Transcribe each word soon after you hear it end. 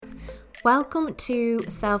Welcome to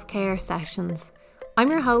Self-Care Sessions.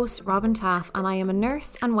 I'm your host, Robin Taff, and I am a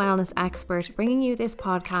nurse and wellness expert bringing you this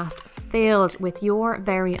podcast filled with your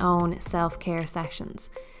very own self-care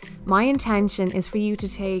sessions. My intention is for you to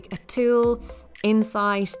take a tool,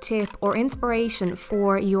 insight, tip, or inspiration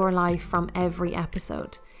for your life from every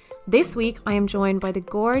episode. This week, I am joined by the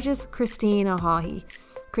gorgeous Christina Haughey.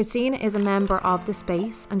 Christina is a member of The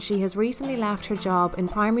Space, and she has recently left her job in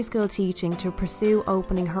primary school teaching to pursue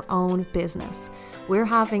opening her own business. We're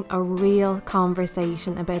having a real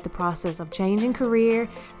conversation about the process of changing career,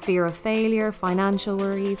 fear of failure, financial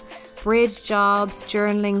worries, bridge jobs,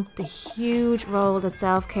 journaling, the huge role that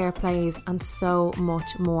self-care plays, and so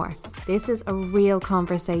much more. This is a real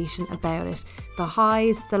conversation about it. The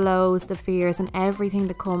highs, the lows, the fears, and everything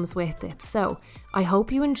that comes with it. So I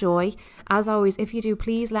hope you enjoy. As always, if you do,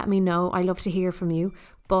 please let me know. I love to hear from you.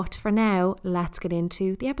 But for now, let's get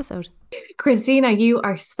into the episode. Christina, you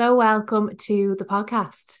are so welcome to the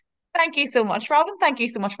podcast. Thank you so much, Robin. Thank you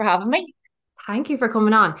so much for having me. Thank you for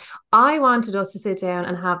coming on. I wanted us to sit down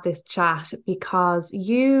and have this chat because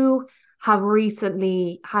you have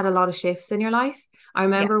recently had a lot of shifts in your life. I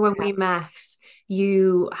remember when we met,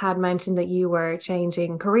 you had mentioned that you were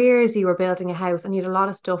changing careers, you were building a house, and you had a lot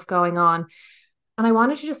of stuff going on. And I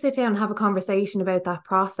wanted to just sit down and have a conversation about that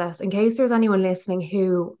process in case there's anyone listening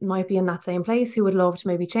who might be in that same place, who would love to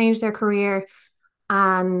maybe change their career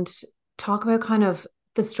and talk about kind of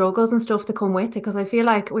the struggles and stuff that come with it. Because I feel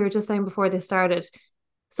like we were just saying before this started,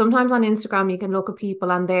 sometimes on Instagram, you can look at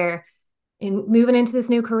people and they're moving into this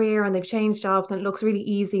new career and they've changed jobs and it looks really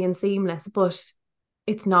easy and seamless, but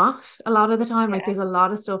it's not a lot of the time. Like there's a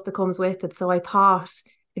lot of stuff that comes with it. So I thought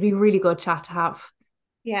it'd be a really good chat to have.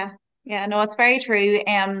 Yeah, no, it's very true.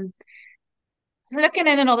 Looking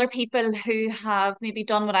in other people who have maybe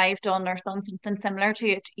done what I've done or done something similar to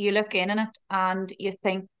it, you look in it and you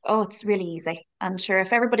think, oh, it's really easy. And sure,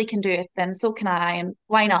 if everybody can do it, then so can I. And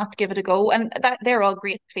why not give it a go? And that they're all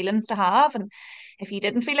great feelings to have. And if you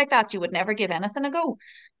didn't feel like that, you would never give anything a go.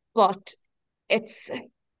 But it's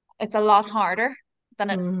it's a lot harder than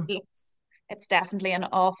it looks. It's definitely an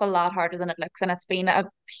awful lot harder than it looks, and it's been a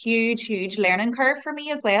huge learning curve for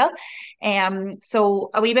me as well. So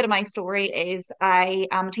a wee bit of my story is I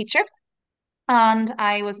am a teacher, and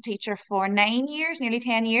I was a teacher for 9 years, nearly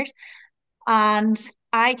 10 years, and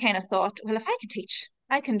I kind of thought, well, if I can teach,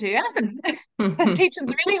 I can do anything.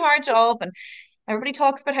 Teaching's a really hard job, and everybody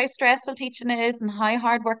talks about how stressful teaching is and how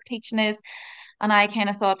hard work teaching is. And I kind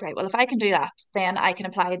of thought, right, well, if I can do that, then I can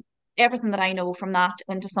apply everything that I know from that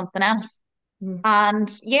into something else.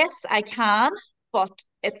 And yes, I can, but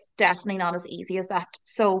it's definitely not as easy as that.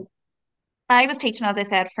 So I was teaching, as I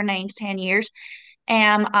said, for 9 to 10 years.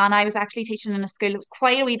 And I was actually teaching in a school that was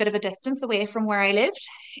quite a wee bit of a distance away from where I lived.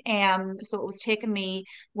 So it was taking me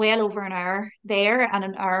well over an hour there and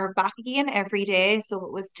an hour back again every day. So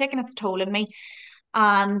it was taking its toll on me.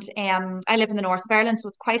 And I live in the north of Ireland, so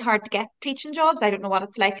it's quite hard to get teaching jobs. I don't know what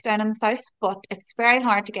it's like down in the south, but it's very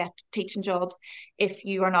hard to get teaching jobs if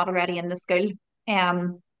you are not already in the school.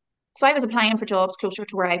 So I was applying for jobs closer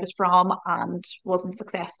to where I was from and wasn't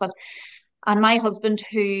successful. And my husband,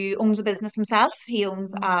 who owns a business himself, he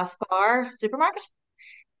owns a Spar supermarket.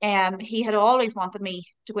 He had always wanted me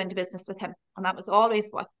to go into business with him, and that was always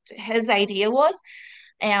what his idea was.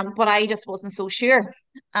 But I just wasn't so sure.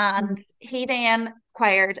 And he then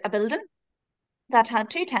acquired a building that had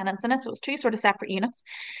two tenants in it. So it was two sort of separate units.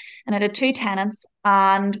 And it had two tenants,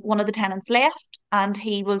 and one of the tenants left, and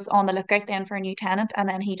he was on the lookout then for a new tenant. And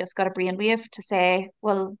then he just got a brainwave to say,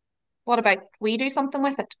 well, what about we do something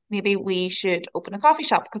with it? Maybe we should open a coffee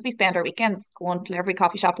shop, because we spend our weekends going to every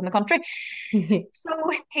coffee shop in the country.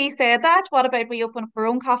 So he said that, what about we open up our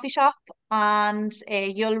own coffee shop, and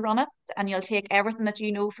you'll run it, and you'll take everything that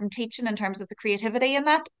you know from teaching in terms of the creativity in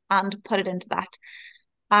that and put it into that.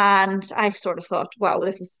 And I sort of thought, wow,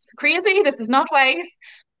 this is crazy. This is not wise.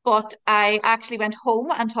 But I actually went home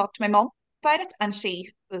and talked to my mum about it. And she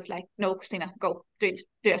was like, no, Christina, go, do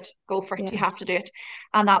it, go for it. Yeah. You have to do it.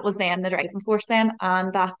 And that was then the driving force then.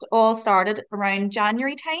 And that all started around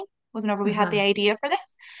January time, was whenever we had the idea for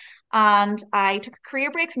this. And I took a career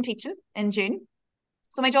break from teaching in June.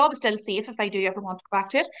 So my job is still safe if I do ever want to go back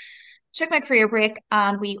to it. Took my career break,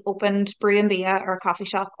 and we opened Brew and Bia, our coffee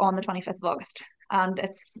shop, on the 25th of August. And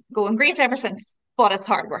it's going great ever since, but it's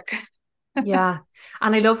hard work. Yeah.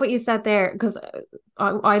 And I love what you said there, because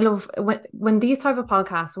I love when these type of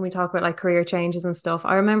podcasts, when we talk about like career changes and stuff.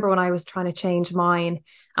 I remember when I was trying to change mine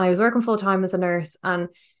and I was working full time as a nurse, and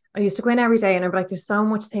I used to go in every day and I'd be like, there's so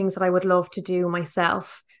much things that I would love to do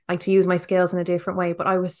myself, like to use my skills in a different way. But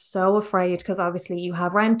I was so afraid because obviously you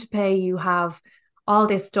have rent to pay, you have all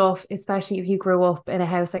this stuff, especially if you grew up in a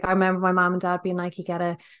house. Like I remember my mom and dad being like, you get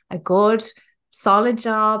a good solid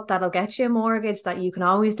job that'll get you a mortgage that you can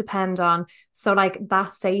always depend on. So like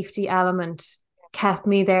that safety element kept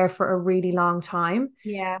me there for a really long time.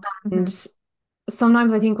 Yeah. And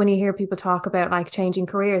sometimes I think when you hear people talk about like changing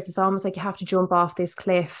careers, it's almost like you have to jump off this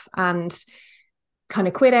cliff and kind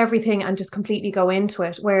of quit everything and just completely go into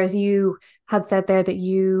it. Whereas you had said there that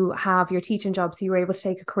you have your teaching job, so you were able to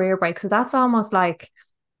take a career break. So that's almost like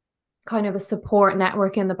kind of a support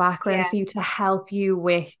network in the background Yeah. for you to help you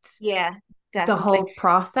with Yeah, the definitely. whole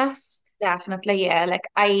process. Definitely. Yeah. Like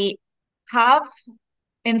I have,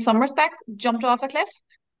 in some respects, jumped off a cliff,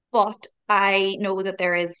 but I know that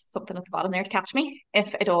there is something at the bottom there to catch me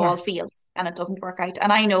if it all Yes. fails and it doesn't work out.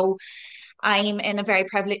 And I know I'm in a very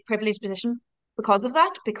privileged position because of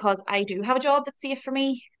that, because I do have a job that's safe for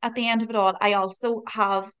me at the end of it all. I also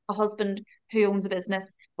have a husband who owns a business,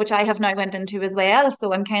 which I have now went into as well.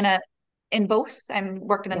 So I'm kind of in both. I'm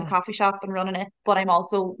working in the Yeah. coffee shop and running it, but I'm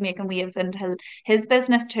also making waves into his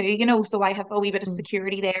business too, you know, so I have a wee bit of Mm.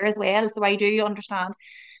 security there as well. So I do understand,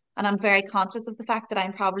 and I'm very conscious of the fact that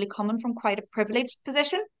I'm probably coming from quite a privileged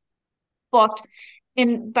position. But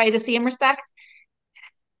in by the same respect,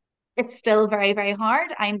 it's still very, very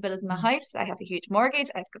hard. I'm building a Mm. house. I have a huge mortgage.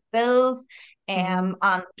 I've got bills. Mm-hmm.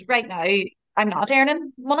 And right now I'm not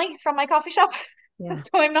earning money from my coffee shop. Yeah. So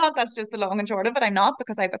I'm not, that's just the long and short of it. I'm not,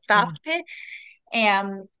 because I've got staff Yeah. to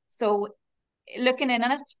pay. So looking in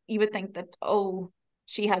on it, you would think that, oh,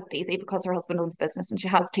 she has it easy because her husband owns a business and she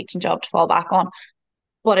has a teaching job to fall back on.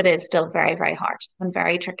 But it is still very, very hard and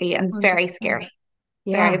very tricky and very 100%. scary.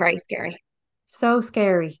 Very, Yeah. very scary. So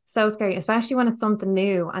scary. So scary, especially when it's something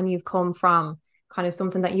new and you've come from kind of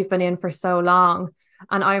something that you've been in for so long.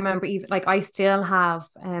 And I remember even like I still have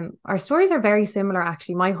our stories are very similar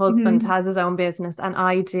actually. My husband Mm-hmm. has his own business and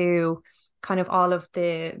I do kind of all of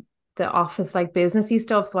the office like businessy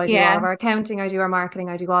stuff. So I do all Yeah. of our accounting, I do our marketing,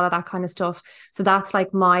 I do all of that kind of stuff. So that's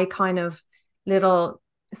like my kind of little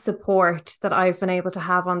support that I've been able to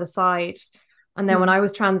have on the side. And then when Mm. I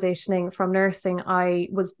was transitioning from nursing, I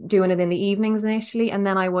was doing it in the evenings initially. And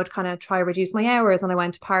then I would kind of try reduce my hours and I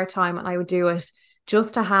went part time and I would do it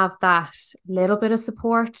just to have that little bit of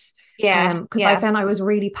support. Yeah. Because I Yeah. found I was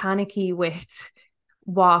really panicky with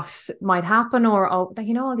what might happen or oh, like,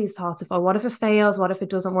 you know, all these thoughts of, oh, what if it fails? What if it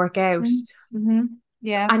doesn't work out? Mm-hmm.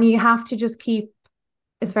 Yeah. And you have to just keep,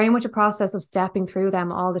 it's very much a process of stepping through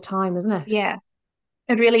them all the time, isn't it? Yeah.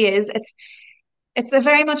 It really is. It's a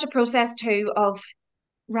very much a process too of,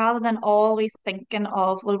 rather than always thinking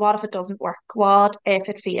of, well, what if it doesn't work? What if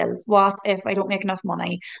it fails? What if I don't make enough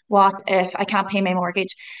money? What if I can't pay my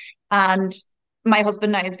mortgage? And my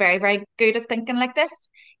husband now is very, very good at thinking like this.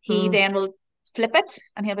 He Mm, then will flip it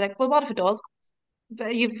and he'll be like, well, what if it does?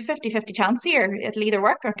 But you've a 50-50 chance here. It'll either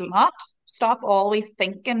work or it'll not. Stop always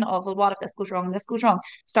thinking of, well, what if this goes wrong and this goes wrong?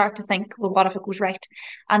 Start to think, well, what if it goes right?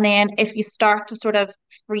 And then if you start to sort of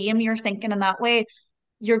frame your thinking in that way,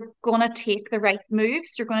 you're going to take the right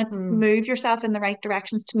moves. You're going to mm, move yourself in the right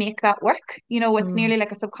directions to make that work. You know, it's mm. nearly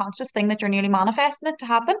like a subconscious thing that you're nearly manifesting it to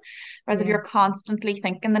happen. Whereas if Yeah, you're constantly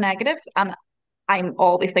thinking the negatives, and I'm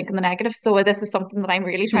always thinking the negatives, so this is something that I'm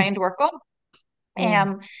really trying to work on. yeah,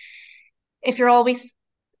 Um, if you're always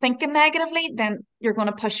thinking negatively, then you're going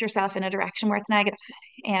to push yourself in a direction where it's negative.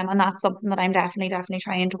 And that's something that I'm definitely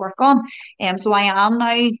trying to work on. So I am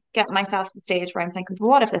now getting myself to the stage where I'm thinking, well,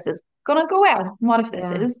 what if this is going to go well? What if this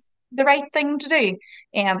yeah. is the right thing to do?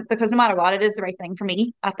 Because no matter what, it is the right thing for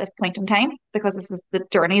me at this point in time, because this is the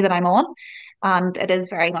journey that I'm on. And it is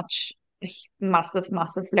very much a massive,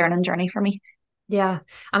 massive learning journey for me. Yeah.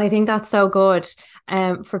 And I think that's so good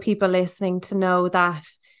for people listening to know that,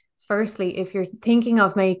 firstly, if you're thinking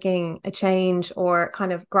of making a change or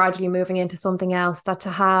kind of gradually moving into something else, that to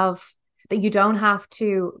have that you don't have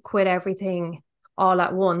to quit everything all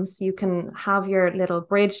at once. You can have your little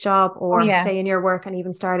bridge job Oh, or yeah. stay in your work and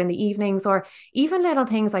even start in the evenings, or even little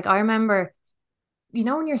things like I remember, you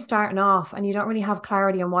know, when you're starting off and you don't really have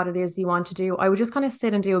clarity on what it is you want to do, I would just kind of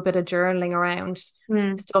sit and do a bit of journaling around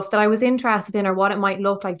Mm. stuff that I was interested in or what it might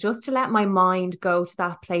look like, just to let my mind go to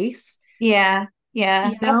that place, Yeah. Yeah.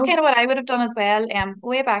 you That's kind know? of what I would have done as well.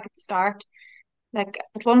 Way back at the start. Like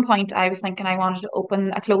at one point, I was thinking I wanted to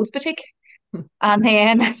open a clothes boutique, and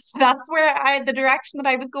then that's where the direction that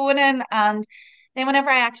I was going in. And then whenever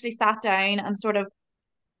I actually sat down and sort of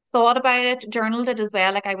thought about it, journaled it as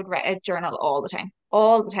well, like I would write a journal all the time,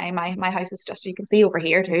 all the time. My house is just, you can see over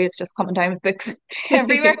here too, it's just coming down with books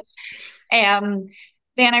everywhere. Um,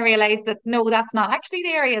 then I realized that no, that's not actually the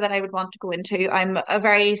area that I would want to go into. I'm a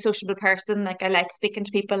very sociable person. Like I like speaking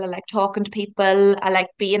to people, I like talking to people, I like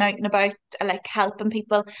being out and about, I like helping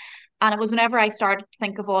people. And it was whenever I started to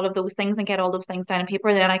think of all of those things and get all those things down on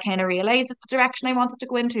paper, then I kind of realized that the direction I wanted to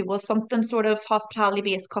go into was something sort of hospitality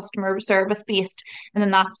based, customer service based. And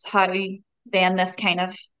then that's how then this kind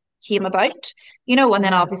of came about, and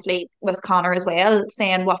then Yeah. obviously with Connor as well,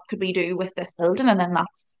 saying what could we do with this building? And then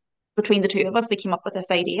that's between the two of us, we came up with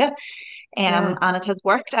this idea. Yeah. And it has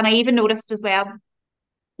worked. And I even noticed as well,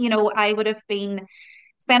 I would have been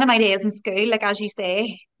spending my days in school, like as you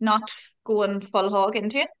say, not going full hog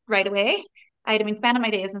into it right away. I'd have been spending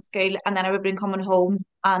my days in school and then I would have been coming home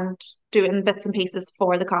and doing bits and pieces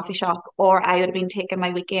for the coffee shop, or I would have been taking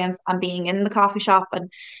my weekends and being in the coffee shop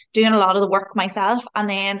and doing a lot of the work myself. And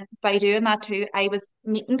then by doing that too, I was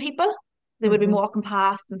meeting people. They would have been Hmm. walking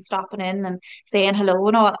past and stopping in and saying hello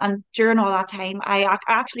and all. And during all that time, I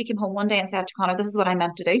actually came home one day and said to Connor, this is what I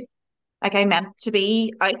meant to do. Like I meant to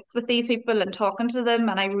be out with these people and talking to them,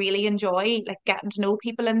 and I really enjoy like getting to know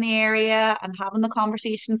people in the area and having the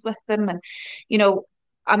conversations with them. And you know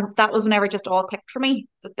and that was whenever it just all clicked for me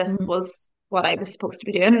that this Hmm. was what I was supposed to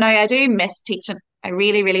be doing. Now I do miss teaching. I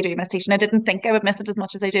really, really do miss teaching. I didn't think I would miss it as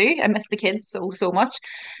much as I do. I miss the kids so much,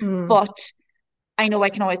 Mm. but I know I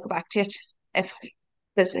can always go back to it if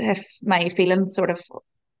if my feelings sort of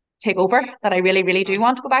take over, that I really, really do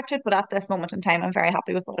want to go back to it. But at this moment in time, I'm very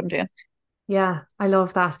happy with what I'm doing. Yeah, I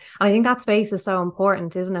love that. And I think that space is so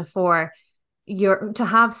important, isn't it, for your to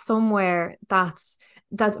have somewhere that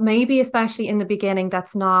maybe especially in the beginning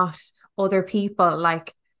that's not other people.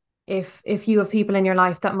 Like if you have people in your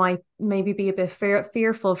life that might maybe be a bit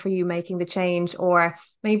fearful for you making the change, or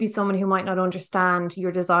maybe someone who might not understand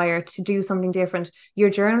your desire to do something different, your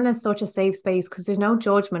journal is such a safe space because there's no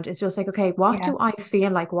judgment. It's just like, okay, what Yeah. do I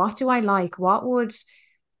feel like? What do I like? What would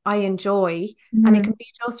I enjoy? And it Mhm. can be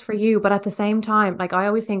just for you. But at the same time, like I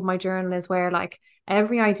always think my journal is where like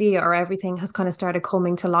every idea or everything has kind of started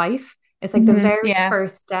coming to life. It's like the very Yeah.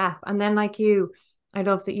 first step. And then like you, I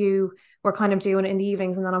love that you were kind of doing it in the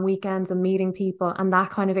evenings and then on weekends and meeting people. And that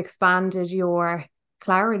kind of expanded your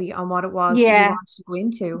clarity on what it was that you Yeah, wanted to go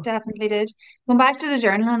into. definitely did. Going back to the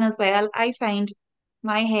journaling as well, I find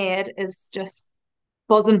my head is just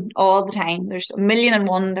buzzing all the time. There's a million and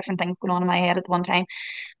one different things going on in my head at one time.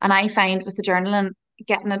 And I find with the journaling,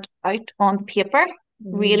 getting it out on paper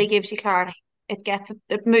really Mm, gives you clarity.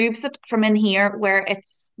 It moves it from in here where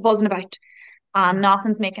it's buzzing about and yeah.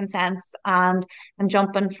 nothing's making sense. And I'm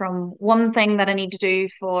jumping from one thing that I need to do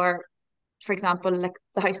for example, like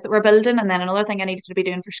the house that we're building, and then another thing I needed to be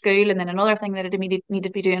doing for school, and then another thing that I needed to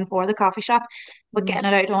be doing for the coffee shop. But Mm,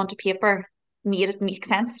 getting it out onto paper made it make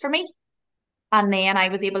sense for me. And then I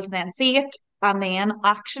was able to then see it and then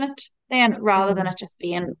action it then rather than mm, it just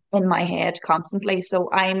being in my head constantly. So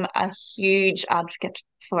I'm a huge advocate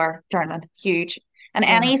for journaling, huge. And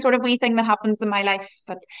yeah. any sort of wee thing that happens in my life,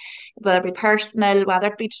 but whether it be personal, whether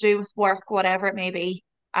it be to do with work, whatever it may be,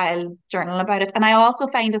 I'll journal about it. And I also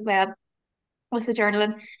find as well with the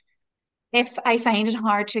journaling, if I find it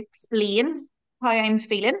hard to explain how I'm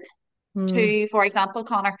feeling Mm, to, for example,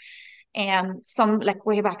 Connor, some like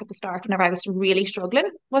way back at the start, whenever I was really struggling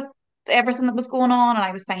with everything that was going on and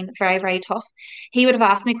I was finding it very, very tough, he would have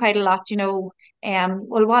asked me quite a lot,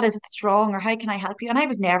 well, what is it that's wrong or how can I help you? And I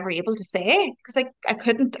was never able to say because I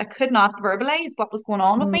could not verbalize what was going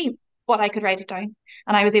on with mm, me, but I could write it down.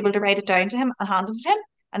 And I was able to write it down to him and hand it to him.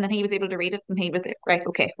 And then he was able to read it and he was like, right,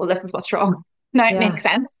 okay, well, this is what's wrong. Now it yeah. makes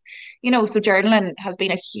sense. So journaling has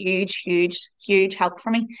been a huge, huge, huge help for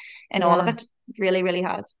me in all of Yeah. it. It really, really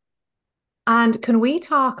has. And can we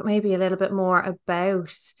talk maybe a little bit more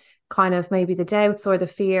about kind of maybe the doubts or the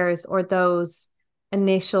fears or those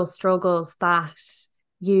initial struggles that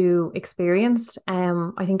you experienced?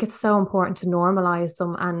 I think it's so important to normalize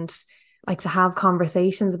them and like to have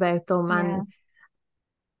conversations about them. Yeah. And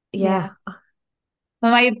Yeah. yeah.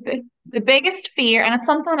 Well, the biggest fear, and it's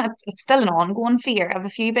something that's it's still an ongoing fear. I have a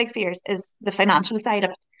few big fears, is the financial side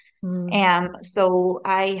of it. Mm, So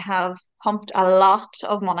I have pumped a lot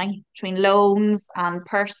of money between loans and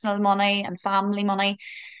personal money and family money,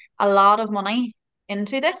 a lot of money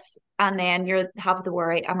into this. And then you have the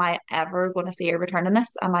worry, am I ever going to see a return on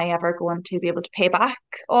this? Am I ever going to be able to pay back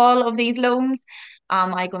all of these loans?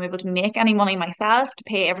 Am I going to be able to make any money myself to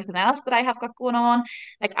pay everything else that I have got going on?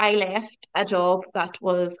 Like I left a job that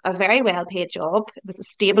was a very well paid job. It was a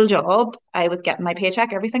stable job. I was getting my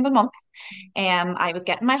paycheck every single month. I was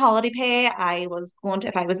getting my holiday pay. I was going to,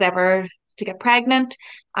 if I was ever to get pregnant,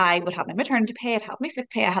 I would have my maternity pay, I'd have my sick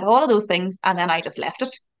pay, I had all of those things, and then I just left it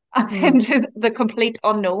mm, into the complete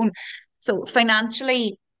unknown. So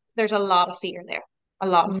financially, there's a lot of fear there, a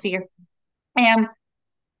lot of Mm. fear.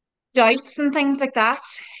 Doubts and things like that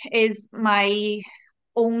is my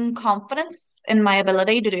own confidence in my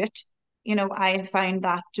ability to do it. I have found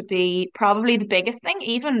that to be probably the biggest thing,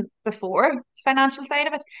 even before the financial side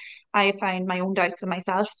of it. I have found my own doubts in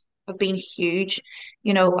myself have been huge.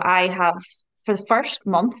 I have, for the first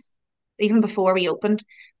month, even before we opened,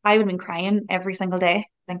 I would have been crying every single day,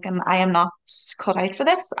 thinking, I am not cut out for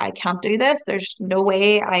this. I can't do this. There's no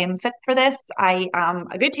way I am fit for this. I am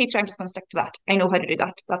a good teacher. I'm just going to stick to that. I know how to do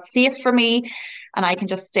that. That's safe for me, and I can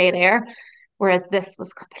just stay there. Whereas this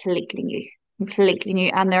was completely new, completely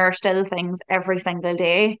new. And there are still things every single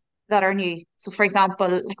day that are new. So, for example,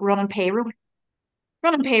 like running payroll.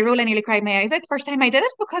 Running payroll, I nearly cried my eyes out the first time I did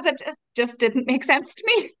it because it just didn't make sense to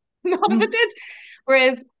me. None of it Mm. did.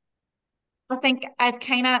 Whereas I think I've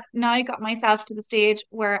kind of now got myself to the stage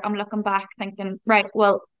where I'm looking back thinking, right,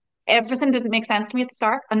 well, everything didn't make sense to me at the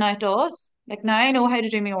start, and now it does. Like now I know how to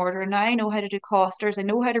do my order, now I know how to do costers, I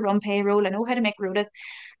know how to run payroll, I know how to make quotas,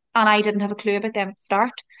 and I didn't have a clue about them at the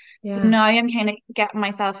start. So Yeah. now I'm kind of getting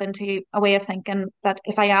myself into a way of thinking that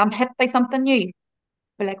if I am hit by something new,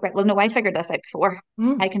 we're like, right, well, no, I figured this out before. I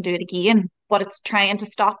Mm. can do it again. But it's trying to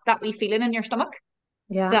stop that wee feeling in your stomach,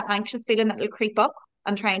 Yeah. the anxious feeling that will creep up,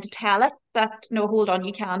 and trying to tell it that, no, hold on,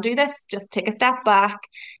 you can do this. Just take a step back,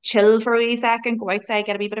 chill for a wee second, go outside,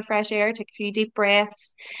 get a wee bit of fresh air, take a few deep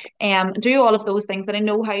breaths, do all of those things that I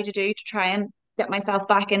know how to do to try and get myself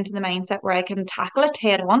back into the mindset where I can tackle it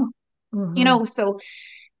head on. Mm-hmm. So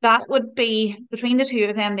that would be, between the two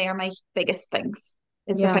of them, they are my biggest things,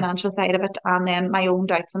 is the Yeah. financial side of it, and then my own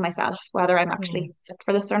doubts in myself, whether I'm Yeah. actually fit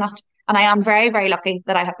for this or not. And I am very, very lucky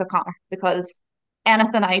that I have got Connor, because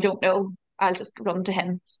anything I don't know, I'll just run to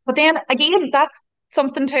him. But then again, that's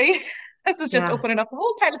something too. This is just Yeah. opening up a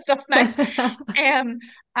whole pile of stuff now. Um,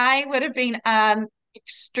 I would have been an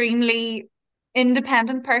extremely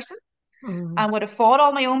independent person Mm. and would have fought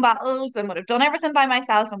all my own battles and would have done everything by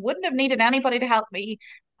myself and wouldn't have needed anybody to help me.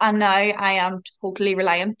 And now I am totally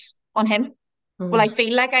reliant on him. Well, I Mm.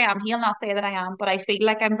 feel like I am. He'll not say that I am, but I feel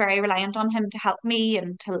like I'm very reliant on him to help me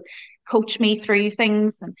and to coach me through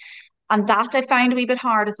things. And that I find a wee bit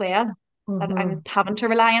hard as well, that I'm Mm-hmm. having to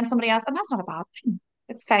rely on somebody else. And that's not a bad thing.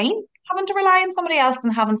 It's fine having to rely on somebody else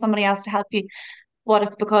and having somebody else to help you. But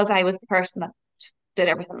it's because I was the person that did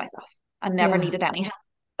everything myself and never Yeah. needed any help.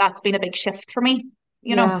 That's been a big shift for me,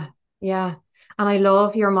 you know. Yeah. Yeah. And I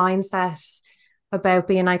love your mindset about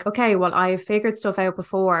being like, okay, well, I've figured stuff out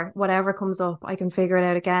before. Whatever comes up, I can figure it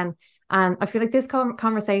out again. And I feel like this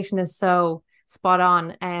conversation is so spot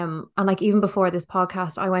on. And like even before this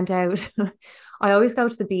podcast, I went out. I always go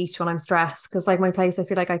to the beach when I'm stressed because like my place, I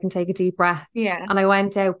feel like I can take a deep breath. Yeah. And I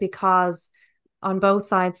went out because on both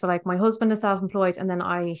sides, so like my husband is self-employed, and then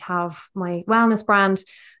I have my wellness brand.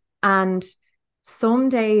 And some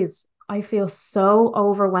days I feel so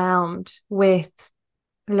overwhelmed with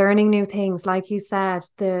learning new things. Like you said,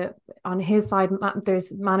 the on his side,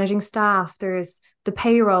 there's managing staff, there's the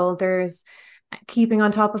payroll, there's keeping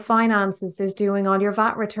on top of finances, there's doing all your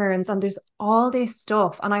VAT returns, and there's all this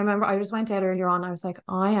stuff. And I remember I just went out earlier on, I was like,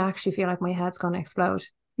 I actually feel like my head's going to explode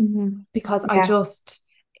Hmm. because I Yeah. just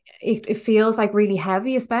it feels like really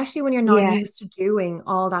heavy, especially when you're not Yeah. used to doing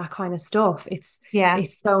all that kind of stuff. Yeah.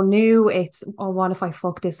 It's so new. It's, oh, what if I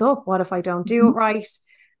fuck this up? What if I don't do it Hmm. right?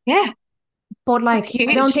 Yeah. But It's like,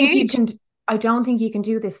 huge, huge. I don't think you can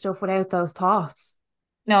do this stuff without those thoughts.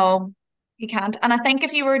 No, you can't. And I think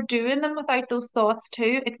if you were doing them without those thoughts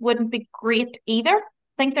too, it wouldn't be great either. I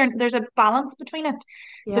think there's a balance between it,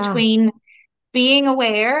 Yeah. between being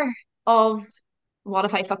aware of, what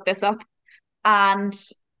if I fuck this up, and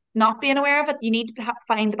not being aware of it. You need to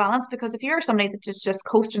find the balance, because if you're somebody that just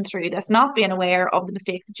coasting through this, not being aware of the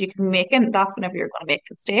mistakes that you can be making, that's whenever you're going to make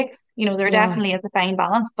mistakes. There Yeah. definitely is a fine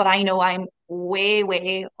balance, but I know I'm way,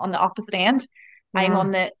 way on the opposite end. I'm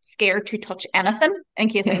on Yeah. the scared to touch anything in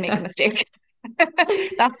case I make a Yeah. mistake.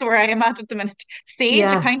 That's where I am at the minute. Sage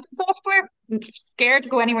Yeah. accounting software, I'm scared to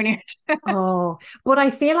go anywhere near it. Oh, but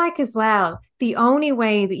I feel like as well, the only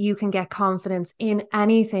way that you can get confidence in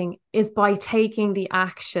anything is by taking the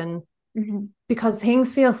action, Hmm. because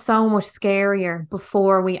things feel so much scarier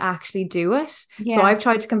before we actually do it. So Yeah. I've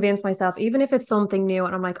tried to convince myself, even if it's something new,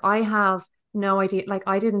 and I'm like, I have no idea. Like,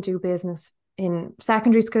 I didn't do business in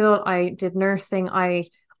secondary school, I did nursing, I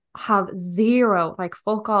have zero, like,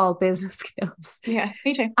 fuck all business skills. Yeah,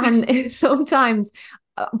 me too. And sometimes,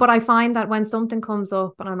 but I find that when something comes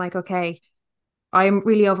up and I'm like, okay, I'm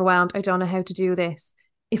really overwhelmed, I don't know how to do this.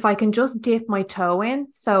 if I can just dip my toe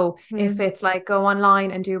in. So if Mm. it's like go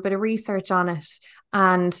online and do a bit of research on it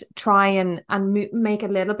and try and make a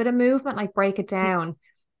little bit of movement, like break it Yeah, down,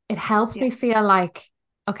 it helps yeah, me feel like,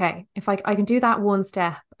 okay, if I can do that one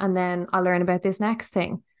step and then I'll learn about this next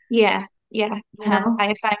thing, yeah, yeah. you know?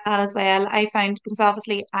 I found that as well. I found because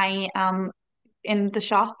obviously I am in the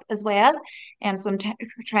shop as well, and so I'm t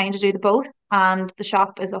trying to do the both. And the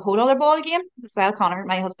shop is a whole other ball game as well. Connor,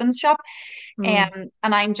 my husband's shop, Mm, and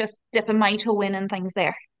I'm just dipping my toe in and things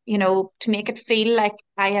there, to make it feel like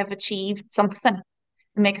I have achieved something,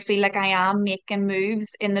 and make it feel like I am making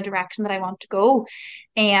moves in the direction that I want to go.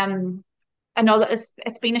 Um, Another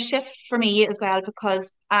it's been a shift for me as well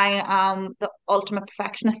because I am the ultimate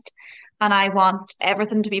perfectionist and I want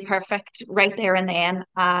everything to be perfect right there and then,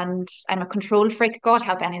 and I'm a control freak. God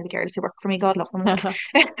help any of the girls who work for me, God love them,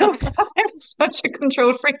 like I'm such a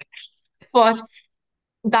control freak. But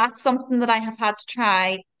that's something that I have had to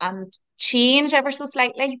try and change ever so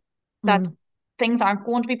slightly, that mm, things aren't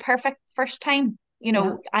going to be perfect first time.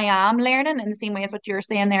 yeah, I am learning in the same way as what you're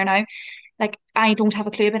saying there now. Like, I don't have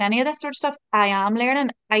a clue about any of this sort of stuff. I am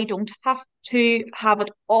learning. I don't have to have it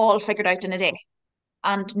all figured out in a day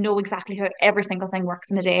and know exactly how every single thing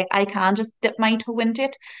works in a day. I can just dip my toe into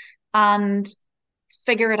it and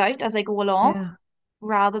figure it out as I go along yeah,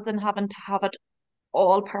 rather than having to have it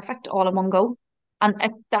all perfect all in one go. And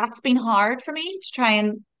that's been hard for me to try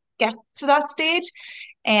and get to that stage.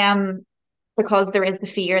 Um, because there is the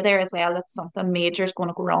fear there as well that something major is going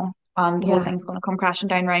to go wrong and the whole yeah, thing's going to come crashing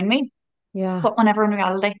down around me. yeah, But whenever in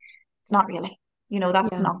reality, it's not really.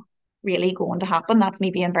 That's yeah, not really going to happen. That's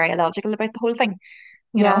me being very illogical about the whole thing,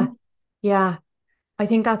 you yeah, know? yeah. I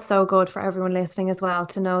think that's so good for everyone listening as well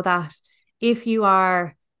to know that if you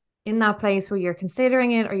are in that place where you're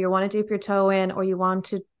considering it or you want to dip your toe in or you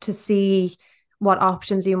want to see what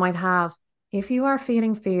options you might have, if you are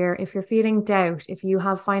feeling fear, if you're feeling doubt, if you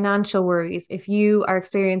have financial worries, if you are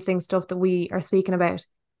experiencing stuff that we are speaking about,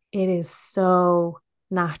 it is so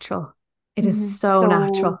natural. It is so So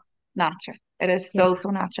natural. natural. It is so, Yeah. so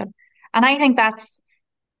natural. And I think that's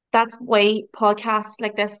why podcasts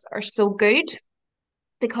like this are so good.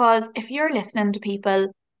 Because if you're listening to people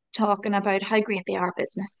talking about how great they are at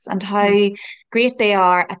business and how Mm, great they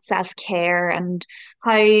are at self-care and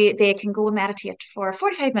how they can go and meditate for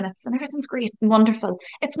 45 minutes and everything's great and wonderful,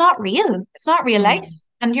 it's not real. It's not real life. mm,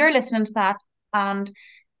 And you're listening to that and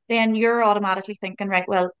then you're automatically thinking, right,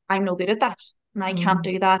 well, I'm no good at that and I can't mm,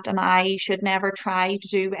 do that and I should never try to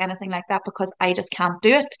do anything like that because I just can't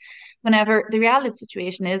do it. Whenever the reality of the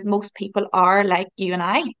situation is most people are like you and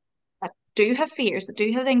I, that do have fears, that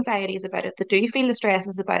do have anxieties about it, that do feel the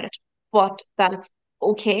stresses about it, but that it's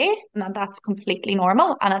okay and that that's completely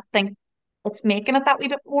normal. And I think it's making it that wee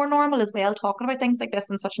bit more normal as well, talking about things like this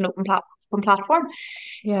in such an open platform.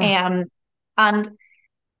 yeah. Um, and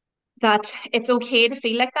that it's okay to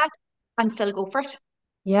feel like that and still go for it.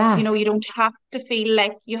 You Yes. don't have to feel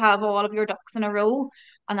like you have all of your ducks in a row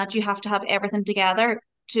and that you have to have everything together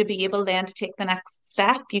to be able then to take the next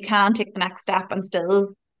step. You can take the next step and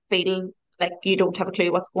still feel like you don't have a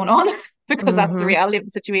clue what's going on because that's the Mm-hmm. reality of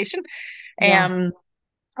the situation. Yeah. Um,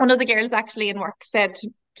 One of the girls actually in work said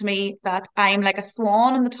to me that I'm like a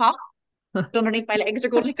swan on the top, but underneath my legs are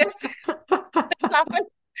going like this, flapping. And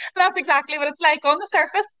that's exactly what it's like on the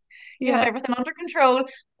surface. You have Yeah. everything under control,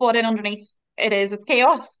 but in underneath it's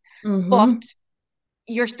chaos. But Mm-hmm.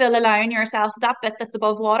 you're still allowing yourself that bit that's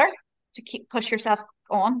above water to keep push yourself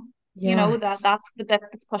on. Yes. That's the bit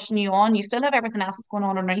that's pushing you on. You still have everything else that's going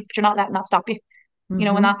on underneath, but you're not letting that stop you. And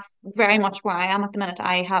Mm-hmm. that's very much where I am at the minute.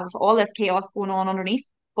 I have all this chaos going on underneath,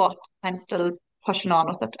 but I'm still pushing on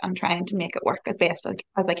with it and trying to make it work as best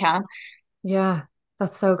as I can. Yeah.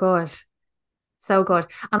 That's so good. So good.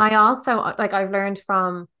 And I also, like, I've learned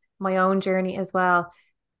from my own journey as well.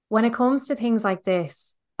 When it comes to things like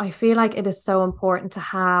this, I feel like it is so important to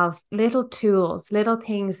have little tools, little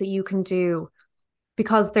things that you can do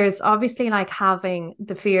because there's obviously like having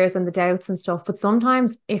the fears and the doubts and stuff, but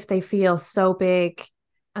sometimes if they feel so big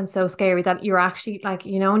and so scary that you're actually like,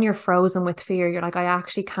 when you're frozen with fear, you're like, I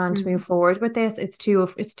actually can't move Mm. forward with this. It's too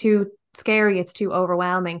scary, it's too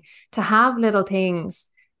overwhelming to have little things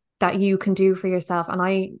that you can do for yourself. And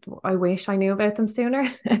I wish I knew about them sooner.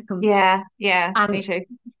 Yeah, yeah, me And too.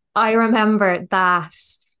 I remember that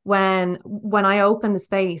when I opened the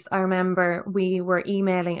space, I remember we were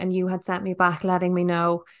emailing and you had sent me back letting me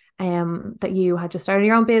know that you had just started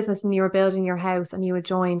your own business and you were building your house and you had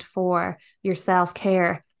joined for your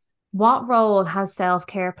self-care. What role has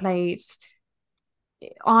self-care played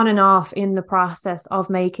on and off in the process of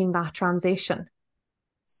making that transition?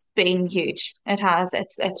 been huge. It has.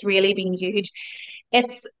 It's really been huge.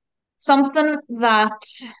 It's something that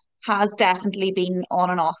has definitely been on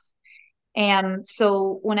and off.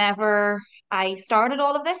 So whenever I started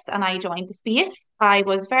all of this and I joined the space, I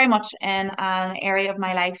was very much in an area of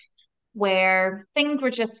my life where things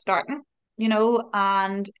were just starting,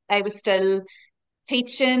 and I was still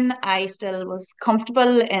teaching. I still was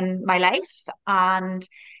comfortable in my life and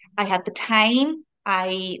I had the time.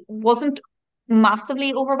 I wasn't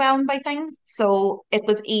massively overwhelmed by things. So it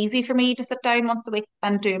was easy for me to sit down once a week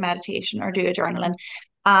and do a meditation or do a journaling.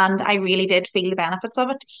 And I really did feel the benefits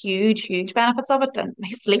of it, huge, huge benefits of it. And my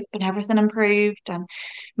sleep and everything improved and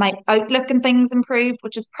my outlook and things improved,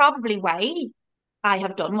 which is probably why I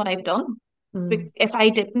have done what I've done. If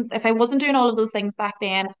I wasn't doing all of those things back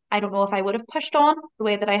then, I don't know if I would have pushed on the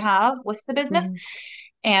way that I have with the business.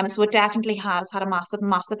 Mm. So it definitely has had a massive,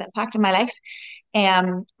 massive impact in my life.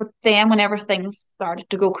 But then whenever things started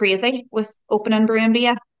to go crazy with opening Brew and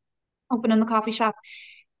Bia, opening the coffee shop,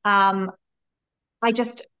 um, I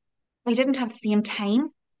just I didn't have the same time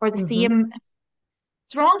or the Mm-hmm. same,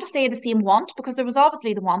 it's wrong to say the same want because there was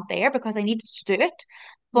obviously the want there because I needed to do it. Yeah.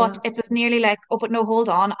 But it was nearly like, oh, but no, hold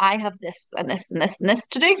on. I have this and this and this and this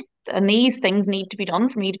to do. And these things need to be done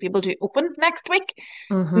for me to be able to open next week.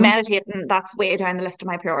 Mm-hmm. Meditating, that's way down the list of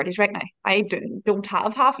my priorities right now. I don't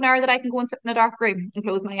have half an hour that I can go and sit in a dark room and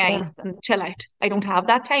close my Yeah. eyes and chill out. I don't have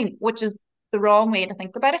that time, which is the wrong way to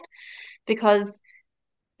think about it. Because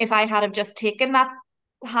if I had have just taken that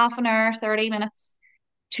half an hour, 30 minutes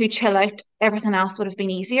to chill out, everything else would have been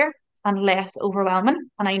easier and less overwhelming.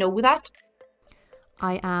 And I know that.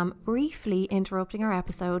 I am briefly interrupting our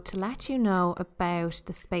episode to let you know about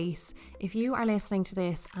the space. If you are listening to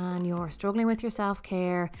this and you're struggling with your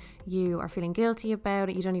self-care, you are feeling guilty about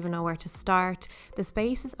it, you don't even know where to start, the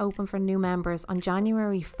space is open for new members on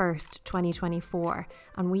January 1st, 2024.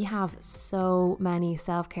 And we have so many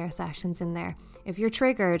self-care sessions in there. If you're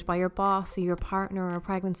triggered by your boss or your partner or a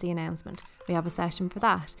pregnancy announcement, we have a session for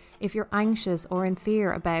that. If you're anxious or in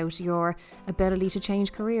fear about your ability to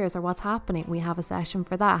change careers or what's happening, we have a session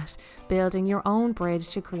for that. Building your own bridge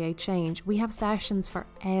to create change. We have sessions for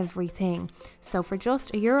everything. So for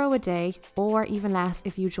just €1 a day, or even less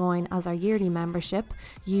if you join as our yearly membership,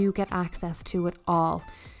 you get access to it all.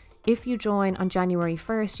 If you join on January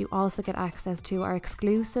 1st, you also get access to our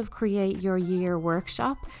exclusive Create Your Year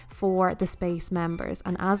workshop for the space members.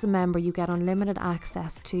 And as a member, you get unlimited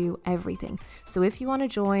access to everything. So if you want to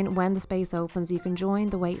join when the space opens, you can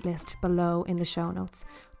join the waitlist below in the show notes.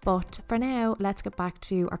 But for now, let's get back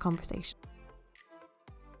to our conversation.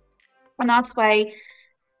 And that's why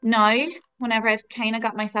now, whenever I've kind of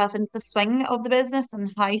got myself into the swing of the business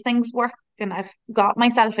and how things work, and I've got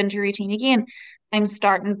myself into routine again, I'm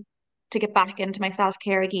starting to get back into my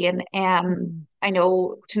self-care again. I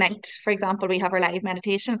know tonight, for example, we have our live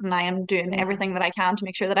meditation and I am doing everything that I can to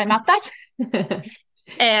make sure that I'm at that.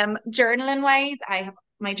 Journaling wise, I have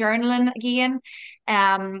my journaling again.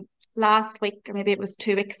 Last week, or maybe it was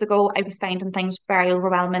 2 weeks ago, I was finding things very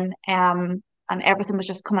overwhelming. And everything was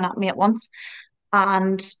just coming at me at once.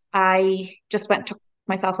 And I just went and took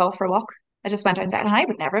myself off for a walk. I just went outside and I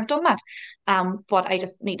would never have done that. But I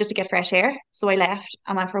just needed to get fresh air. So I left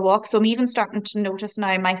and went for a walk. So I'm even starting to notice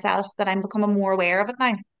now myself that I'm becoming more aware of it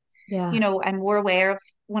now. Yeah. I'm more aware of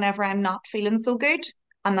whenever I'm not feeling so good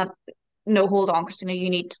and that, no, hold on, Christina, you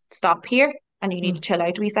need to stop here and you need to chill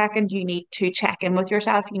out a wee second. You need to check in with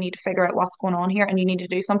yourself. You need to figure out what's going on here and you need to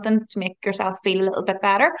do something to make yourself feel a little bit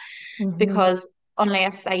better. Because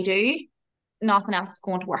unless I do, nothing else is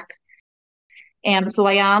going to work. So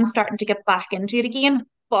I am starting to get back into it again,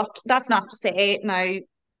 but that's not to say now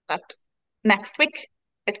that next week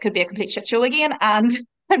it could be a complete shit show again and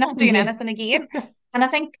I'm not doing anything again. And I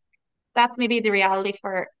think that's maybe the reality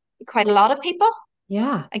for quite a lot of people.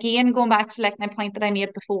 Yeah. Again, going back to like my point that I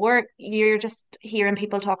made before, you're just hearing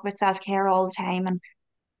people talk about self-care all the time and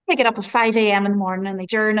they get up at 5 a.m. in the morning and they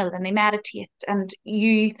journal and they meditate and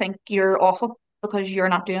you think you're awful because you're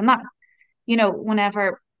not doing that.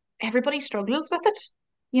 Whenever everybody struggles with it,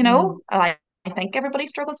 I think everybody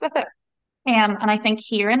struggles with it. And I think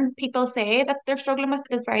hearing people say that they're struggling with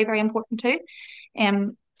it is very, very important too.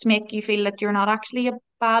 To make you feel that you're not actually a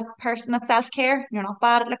bad person at self-care. You're not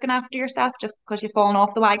bad at looking after yourself just because you've fallen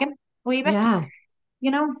off the wagon a wee bit.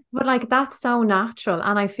 Yeah. But like that's so natural.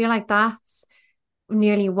 And I feel like that's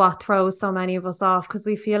nearly what throws so many of us off because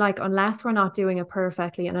we feel like unless we're not doing it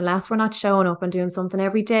perfectly and unless we're not showing up and doing something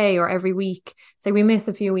every day or every week, say we miss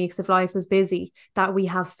a few weeks if life is busy, that we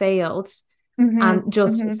have failed and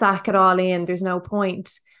just sack it all in. There's no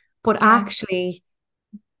point. But actually,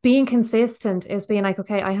 being consistent is being like,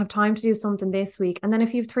 okay, I have time to do something this week. And then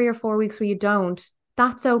if you have 3 or 4 weeks where you don't,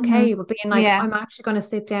 that's okay. But being like, Yeah. I'm actually going to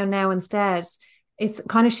sit down now instead, it's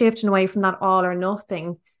kind of shifting away from that all or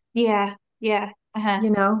nothing, Yeah. Yeah. Uh-huh. you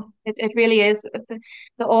know? It really is.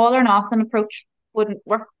 The all or nothing approach wouldn't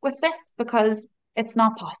work with this because it's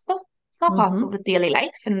not possible. It's not possible Hmm. with daily life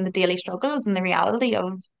and the daily struggles and the reality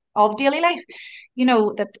of daily life.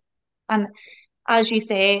 That, and as you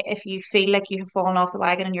say, if you feel like you have fallen off the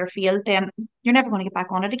wagon and you're failed, then you're never going to get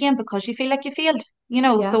back on it again because you feel like you failed.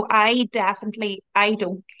 Yeah. So I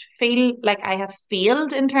don't feel like I have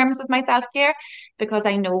failed in terms of my self-care because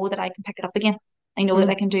I know that I can pick it up again. I know that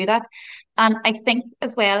Mm. I can do that. And I think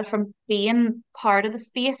as well from being part of the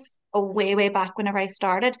space way back whenever I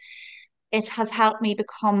started, it has helped me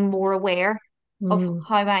become more aware of Mm.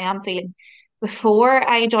 how I am feeling. Before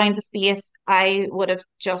I joined the space, I would have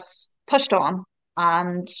just pushed on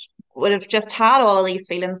and would have just had all of these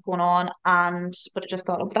feelings going on and would have just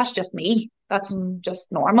thought, oh, that's just me. That's Mm.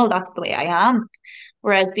 just normal. That's the way I am.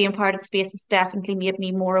 Whereas being part of the space has definitely made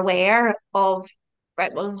me more aware of,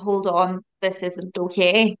 right, well, hold on, this isn't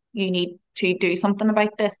okay. You need to do something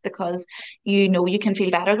about this because you can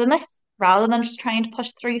feel better than this rather than just trying to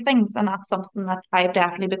push through things. And that's something that I've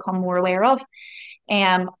definitely become more aware of.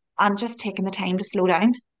 And just taking the time to slow down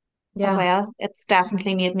as Yeah. well. It's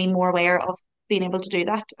definitely made me more aware of being able to do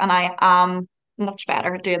that. And I am much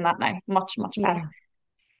better at doing that now. Much, much better. Yeah.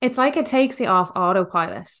 It's like it takes you off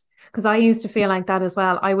autopilot because I used to feel like that as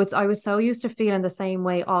well. I was so used to feeling the same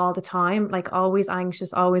way all the time, like always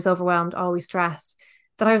anxious, always overwhelmed, always stressed,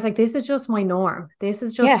 that I was like, this is just my norm. This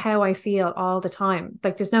is just Yeah, how I feel all the time.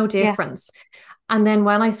 Like there's no yeah, difference. And then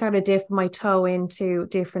when I started dipping my toe into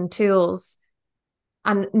different tools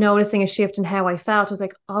and noticing a shift in how I felt, I was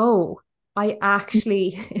like, oh, I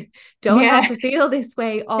actually don't yeah, have to feel this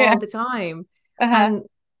way yeah. all the time. Uh-huh. And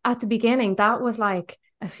at the beginning, that was like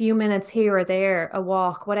a few minutes here or there, a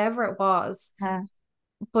walk, whatever it was. Uh,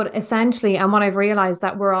 But essentially, and what I've realized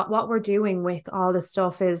that what we're doing with all this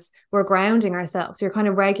stuff is we're grounding ourselves. You're kind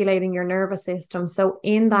of regulating your nervous system. So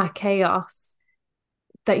in that chaos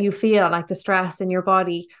that you feel, like the stress in your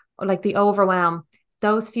body, or like the overwhelm,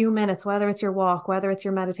 those few minutes, whether it's your walk, whether it's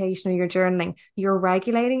your meditation or your journaling, you're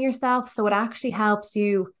regulating yourself. So it actually helps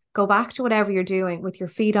you go back to whatever you're doing with your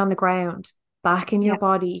feet on the ground, back in your yeah,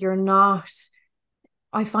 body. You're not,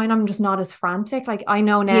 I find I'm just not as frantic. Like I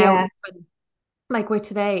know now, yeah, even like with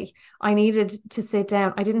today, I needed to sit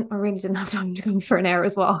down. I really didn't have time to go for an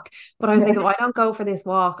hour's walk, but I was like, yeah, if I don't go for this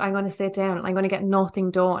walk, I'm going to sit down and I'm going to get nothing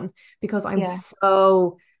done because I'm yeah,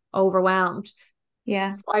 so overwhelmed.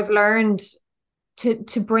 yeah. So I've learned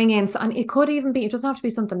to bring in, so, and it could even be, it doesn't have to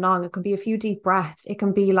be something long. It can be a few deep breaths. It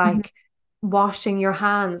can be Mhm. like washing your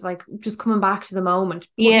hands, like just coming back to the moment,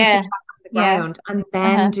 putting your feet Yeah, back on the yeah, ground, and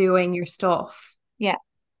then uh-huh. doing your stuff. Yeah.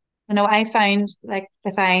 I found like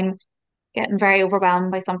if I'm getting very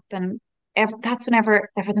overwhelmed by something, that's whenever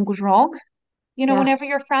everything goes wrong. Yeah. Whenever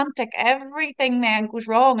you're frantic, everything then goes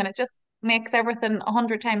wrong and it just makes everything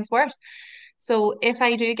 100 times worse. So if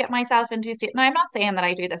I do get myself into a state, now I'm not saying that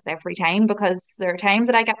I do this every time because there are times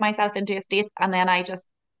that I get myself into a state and then I just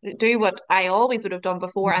do what I always would have done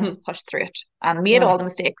before and just push through it and made Yeah. all the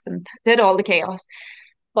mistakes and did all the chaos.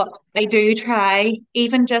 But I do try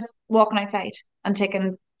even just walking outside and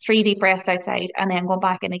taking 3 deep breaths outside and then going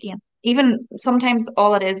back in again. Even sometimes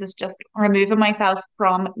all it is just removing myself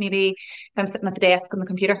from maybe if I'm sitting at the desk on the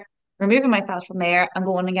computer, removing myself from there and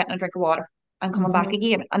going and getting a drink of water and coming back Hmm.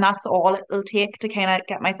 again. And that's all it'll take to kind of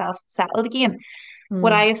get myself settled again.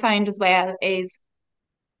 What I Mm. have found as well is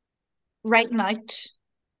writing out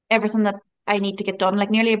everything that I need to get done, like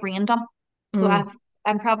nearly a brain dump. So Mm.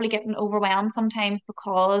 I'm probably getting overwhelmed sometimes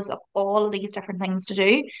because of all of these different things to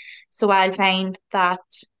do. So I'll find that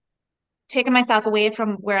taking myself away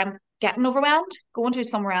from where I'm getting overwhelmed, going to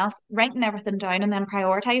somewhere else, writing everything down and then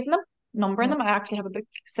prioritizing them, numbering Yeah. them. I actually have a book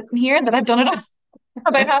sitting here that I've done it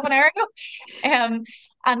about half an hour ago. Um,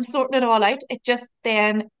 and sorting it all out, it just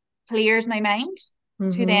then clears my mind to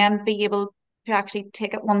Hmm. then be able to actually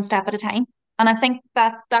take it one step at a time. And I think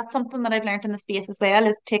that that's something that I've learned in the space as well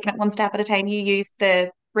is taking it one step at a time. You use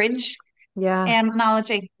the bridge Yeah.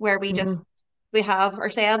 analogy where we have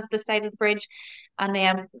ourselves this side of the bridge and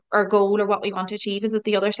then our goal or what we want to achieve is at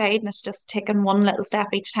the other side and it's just taking one little step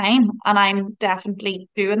each time and I'm definitely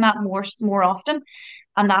doing that more often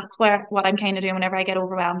and that's where what I'm kind of doing whenever I get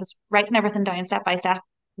overwhelmed is writing everything down step by step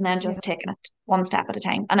and then Yeah. just taking it one step at a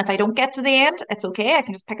time and if I don't get to the end it's okay I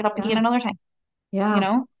can just pick it up again Yeah. another time you Yeah.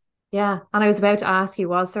 know Yeah. And I was about to ask you,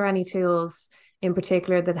 was there any tools in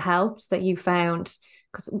particular that helped that you found?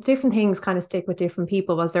 Because different things kind of stick with different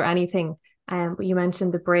people. Was there anything But you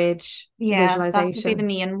mentioned the bridge Yeah, that would be the visualization.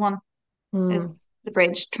 main one, Mm, is the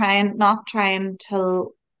bridge. Try not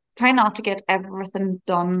to get everything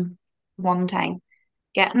done one time.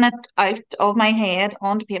 Getting it out of my head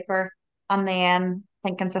onto paper and then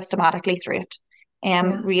thinking systematically through it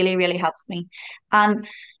yeah, really, really helps me. And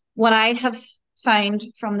what I have found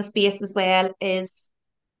from the space as well is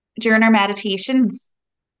during our meditations,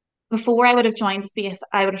 before I would have joined the space,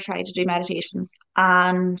 I would have tried to do meditations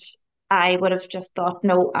and I would have just thought,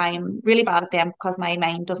 no, I'm really bad at them because my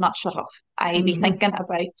mind does not shut off. I'd be hmm, thinking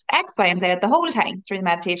about X, Y, and Z the whole time through the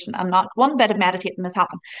meditation and not one bit of meditating has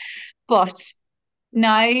happened. But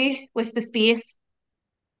now with the space,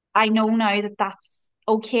 I know now that that's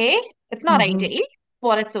okay. It's not hmm, ideal,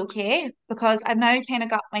 but it's okay because I've now kind of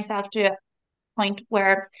got myself to a point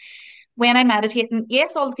where when I'm meditating,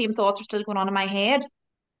 yes, all the same thoughts are still going on in my head,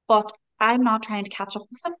 but I'm not trying to catch up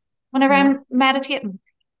with them whenever yeah, I'm meditating.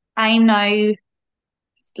 I'm now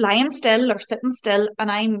lying still or sitting still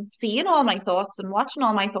and I'm seeing all my thoughts and watching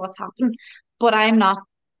all my thoughts happen, but I'm not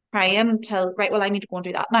trying till, right, well, I need to go and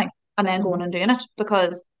do that now and then going hmm, and doing it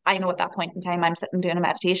because I know at that point in time I'm sitting doing a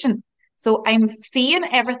meditation. So I'm seeing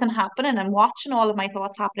everything happening and watching all of my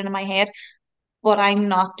thoughts happening in my head, but I'm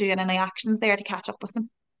not doing any actions there to catch up with them.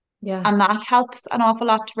 yeah, And that helps an awful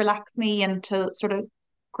lot to relax me and to sort of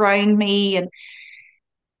ground me and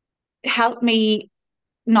help me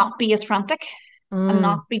not be as frantic and mm,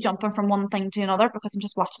 not be jumping from one thing to another because I'm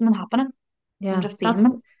just watching them happening. I'm yeah. just seeing That's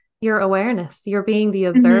them. your awareness. You're being the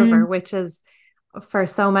observer, Hmm. which is for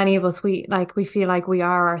so many of us, we feel like we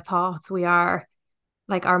are our thoughts, we are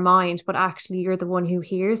like our mind, but actually you're the one who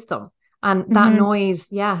hears them. And that Hmm. noise,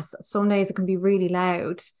 yes, some days it can be really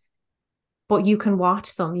loud, but you can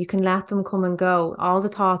watch them, you can let them come and go. All the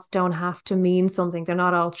thoughts don't have to mean something, they're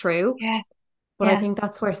not all true. Yeah. But I Yeah. think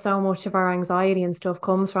that's where so much of our anxiety and stuff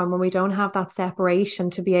comes from when we don't have that separation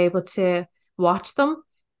to be able to watch them.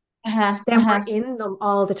 Uh-huh. Then we're Uh-huh. in them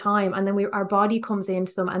all the time, and then our body comes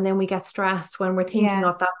into them, and then we get stressed when we're thinking Yeah.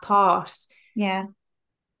 of that thought. Yeah.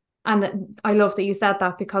 And I love that you said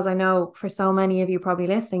that because I know for so many of you probably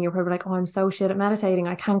listening, you're probably like, oh, I'm so shit at meditating.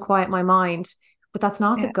 I can't quiet my mind. But that's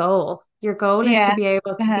not the Yeah. goal. Your goal is to Yeah. be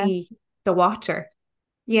able to Uh-huh. be the watcher.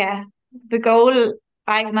 Yeah. The goal,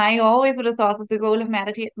 I always would have thought that the goal of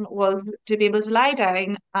meditating was to be able to lie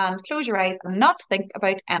down and close your eyes and not think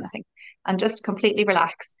about anything and just completely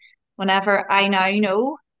relax. Whenever I now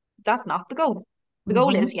know that's not the goal. The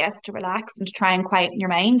goal is, Hmm. yes, to relax and to try and quieten your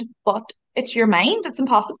mind, but it's your mind. It's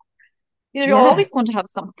impossible. You're always Yes. going to have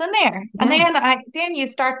something there. And Yeah. then you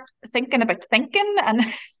start thinking about thinking and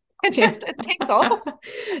Yeah. it takes off.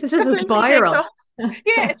 It's just a Completely takes spiral. off.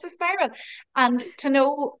 Yeah, it's a spiral. And to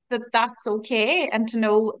know that that's okay and to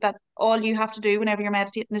know that all you have to do whenever you're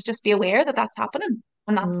meditating is just be aware that that's happening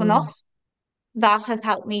and that's Mm, enough. That has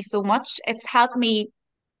helped me so much. It's helped me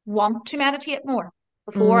want to meditate more.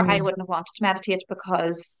 Before, I mm, wouldn't have wanted to meditate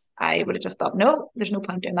because I would have just thought, no, there's no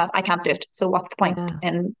point doing that. I can't do it. So what's the point yeah.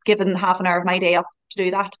 in giving half an hour of my day up to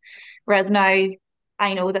do that? Whereas now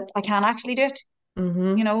I know that I can actually do it.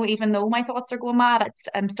 Hmm. Even though my thoughts are going mad,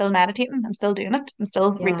 I'm still meditating. I'm still doing it. I'm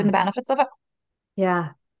still reaping Yeah. the benefits of it. Yeah.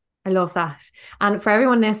 I love that. And for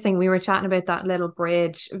everyone listening, we were chatting about that little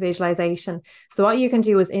bridge visualization. So what you can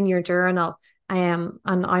do is in your journal, and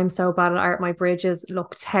I'm so bad at art, my bridges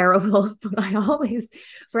look terrible, but I always,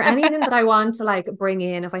 for anything that I want to like bring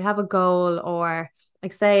in, if I have a goal or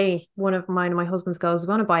like say one of mine and my husband's goals is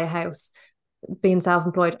going to buy a house, being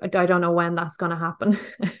self-employed, I don't know when that's going to happen.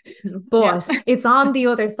 Yeah. But it's on the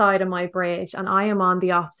other side of my bridge and I am on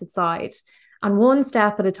the opposite side. And one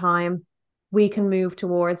step at a time, we can move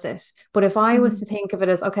towards it. But if I was Hmm. to think of it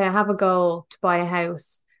as, okay, I have a goal to buy a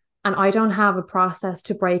house and I don't have a process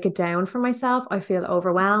to break it down for myself, I feel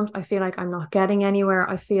overwhelmed. I feel like I'm not getting anywhere.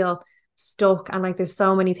 I feel stuck. And like there's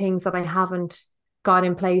so many things that I haven't got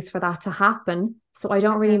in place for that to happen. So I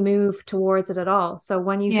don't really move towards it at all. So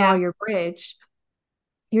when you draw Yeah. your bridge,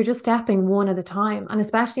 you're just stepping one at a time. And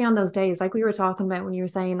especially on those days, like we were talking about when you were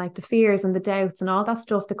saying, like the fears and the doubts and all that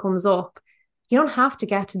stuff that comes up, you don't have to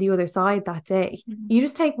get to the other side that day. Hmm. You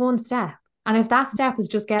just take one step. And if that step is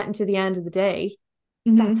just getting to the end of the day,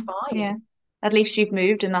 Hmm. that's Yeah. fine. At least you've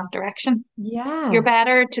moved in that direction. You're Yeah.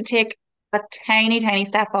 better to take a tiny, tiny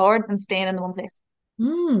step forward than staying in the one place.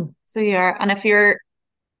 Mm, So and if you're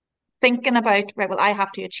thinking about, right, well, I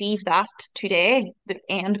have to achieve that today, the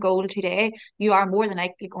end goal today, you are more than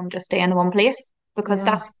likely going to stay in the one place because yeah.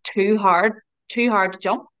 that's too hard to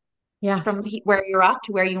jump from Yes. where you're at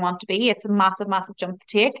to where you want to be. It's a massive, massive jump to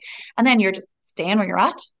take. And then you're just staying where you're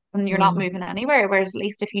at. and you're not Mm. moving anywhere. Whereas at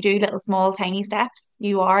least if you do little small tiny steps,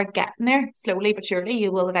 you are getting there slowly but surely.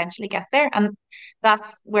 You will eventually get there, and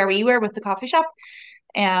that's where we were with the coffee shop.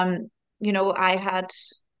 Um, you know,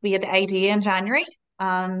 we had the idea in January,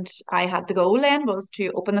 and I had the goal then was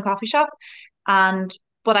to open the coffee shop, and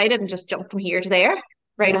but I didn't just jump from here to there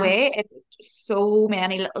right Yeah. away. It was so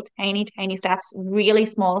many little tiny steps, really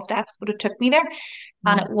small steps, but it took me there,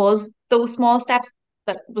 and Mm. it was those small steps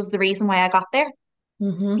that was the reason why I got there.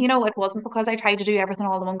 Mm-hmm. You know, it wasn't because I tried to do everything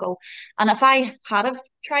all in one go. And if I had have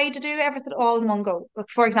tried to do everything all in one go, like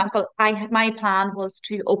for example, my plan was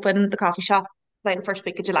to open the coffee shop by the first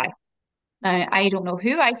week of July. Now, I don't know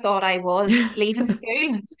who I thought I was leaving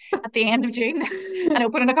school at the end of June and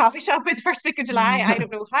opening a coffee shop by the first week of July. I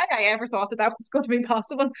don't know how I ever thought that that was going to be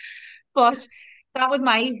possible, but that was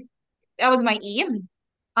my that was my aim.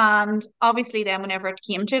 And obviously, then whenever it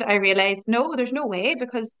came to it, I realized no, there's no way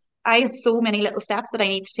because I have so many little steps that I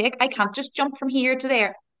need to take. I can't just jump from here to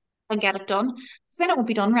there and get it done because then it won't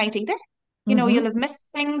be done right either. You know, you'll Mm-hmm. have missed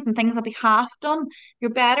things and things will be half done.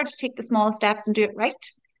 You're better to take the small steps and do it right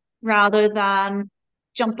rather than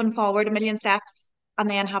jumping forward a million steps and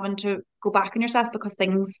then having to go back on yourself because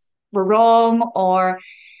things were wrong or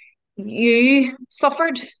you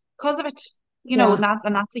suffered because of it. You know, Yeah.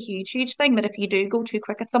 and that's a huge thing that if you do go too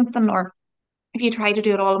quick at something or if you try to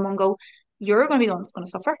do it all in one go, you're going to be the one that's going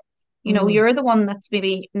to suffer. You know, Mm. you're the one that's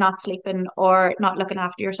maybe not sleeping or not looking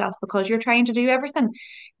after yourself because you're trying to do everything.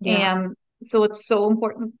 Yeah. So it's so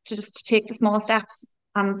important to just take the small steps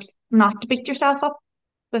and not to beat yourself up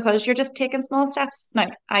because you're just taking small steps. Now,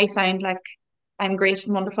 I sound like I'm great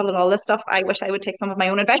and wonderful at all this stuff. I wish I would take some of my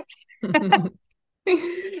own advice.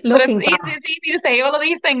 But Looking it's back. easy to say all of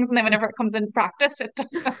these things, and then whenever it comes in practice, it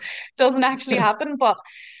doesn't actually happen. But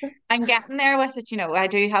I'm getting there with it. You know, I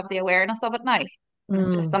do have the awareness of it now, and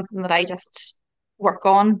it's just Mm. something that I just work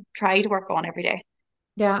on, try to work on every day.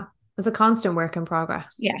 Yeah. It's a constant work in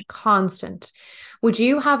progress. Yeah. Constant. Would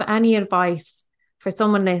you have any advice for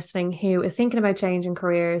someone listening who is thinking about changing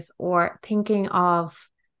careers or thinking of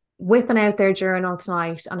whipping out their journal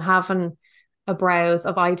tonight and having a browse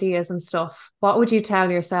of ideas and stuff? What would you tell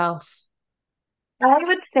yourself? I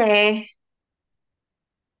would say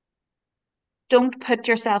don't put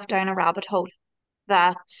yourself down a rabbit hole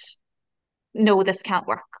that no, this can't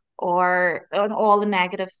work, or on all the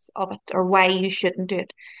negatives of it, or why you shouldn't do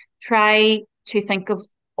it. Try to think of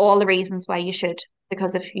all the reasons why you should,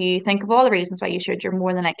 because if you think of all the reasons why you should, you're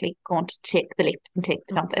more than likely going to take the leap and take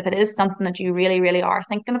the jump. If it is something that you really are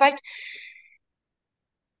thinking about,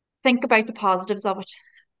 think about the positives of it.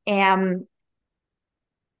 Um,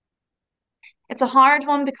 it's a hard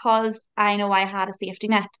one because I know I had a safety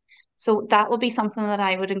net. So that would be something that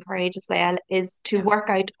I would encourage as well is to Yeah. work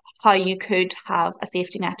out how you could have a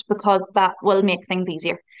safety net because that will make things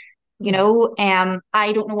easier. You Yeah. know,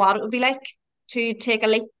 I don't know what it would be like to take a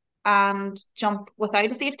leap and jump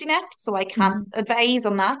without a safety net, so I can't Mhm. advise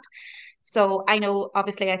on that. So I know,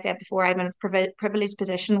 obviously, I said before, I'm in a privileged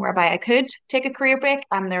position whereby I could take a career break,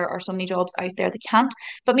 and there are so many jobs out there that can't.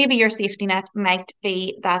 But maybe your safety net might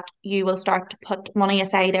be that you will start to put money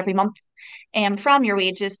aside every month, from your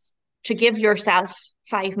wages to give yourself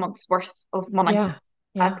 5 months worth of money Yeah.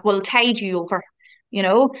 that Yeah. will tide you over. You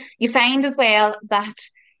know, you find as well that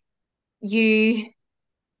you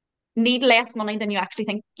need less money than you actually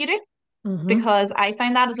think you do. Mm-hmm. Because I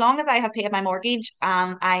find that as long as I have paid my mortgage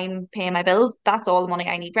and I'm paying my bills, that's all the money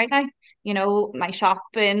I need right now. You know, my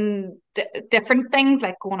shopping, different things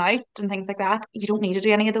like going out and things like that. You don't need to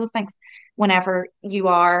do any of those things whenever you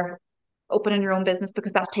are opening your own business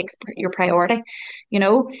because that takes your priority, you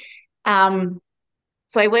know. Um,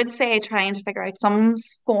 so I would say trying to figure out some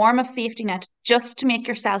form of safety net just to make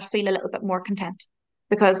yourself feel a little bit more content.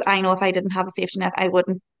 Because I know if I didn't have a safety net, I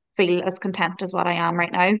wouldn't feel as content as what I am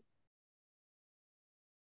right now.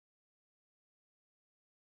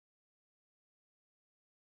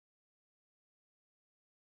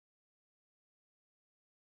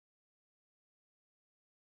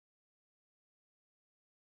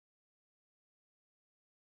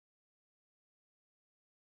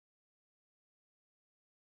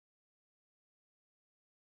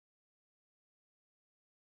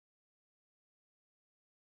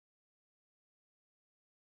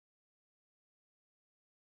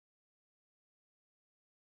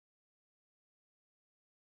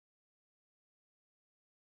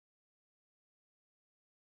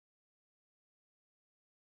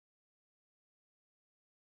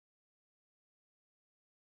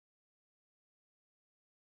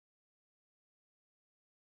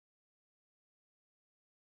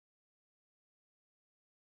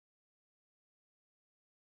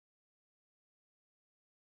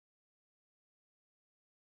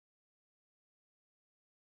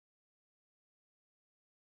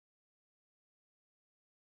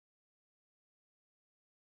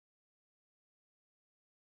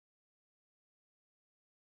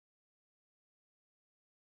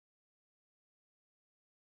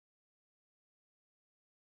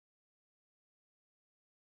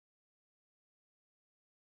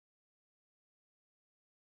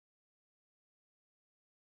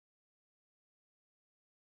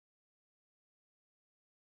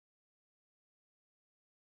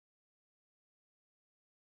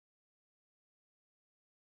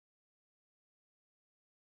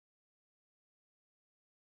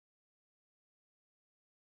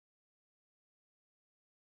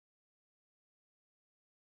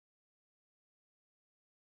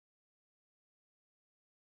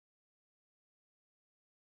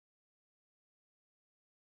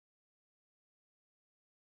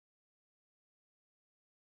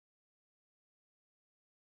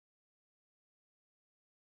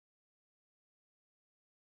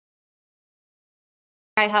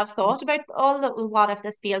 I have thought about all the what if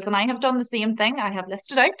this fails, and I have done the same thing. I have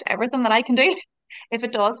listed out everything that I can do if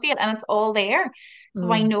it does fail, and it's all there.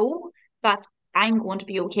 So I Mm, know that I'm going to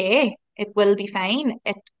be okay. It will be fine.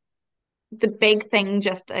 The big thing,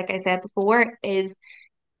 just like I said before, is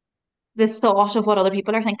the thought of what other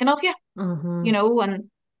people are thinking of you, mm-hmm. and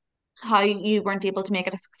how you weren't able to make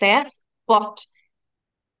it a success. But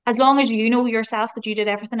as long as you know yourself that you did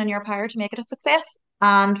everything in your power to make it a success,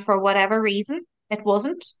 and for whatever reason it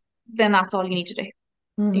wasn't, then that's all you need to do.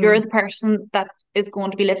 You're Mm-hmm. the person that is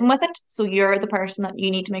going to be living with it. So you're the person that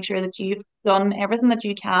you need to make sure that you've done everything that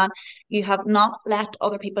you can. You have not let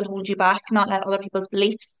other people hold you back, not let other people's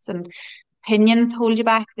beliefs and opinions hold you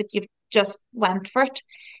back, that you've just went for it.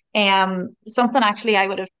 Something actually I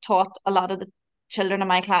would have taught a lot of the children in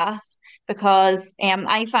my class, because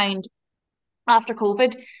I found after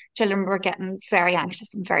COVID, children were getting very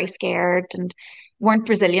anxious and very scared and weren't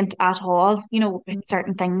resilient at all, with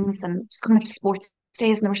certain things, and just coming up to sports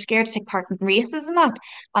days, and they were scared to take part in races and that.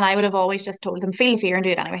 And I would have always just told them, feel the fear and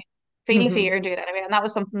do it anyway. Feel the Mm-hmm. fear and do it anyway. And that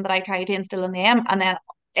was something that I tried to instill in them. And then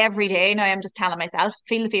every day now I'm just telling myself,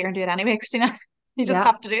 feel the fear and do it anyway, Christina. You just Yeah.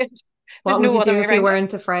 have to do it. There's What would no you other do way if you around it.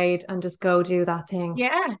 weren't afraid and just go do that thing?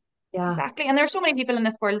 Yeah, Yeah. exactly. And there's so many people in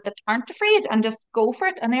this world that aren't afraid and just go for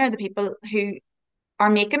it. And they're the people who are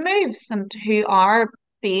making moves and who are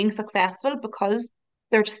being successful because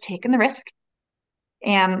they're just taking the risk.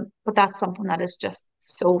 But that's something that is just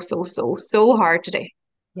so, so, so, so hard to do.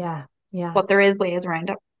 Yeah. Yeah. But there is ways around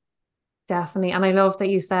it. Definitely. And I love that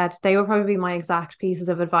you said they would probably be my exact pieces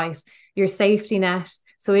of advice. Your safety net.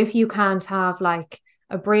 So if you can't have like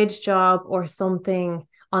a bridge job or something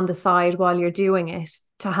on the side while you're doing it,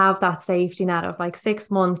 to have that safety net of like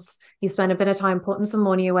 6 months, you spend a bit of time putting some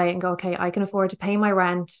money away and go, okay, I can afford to pay my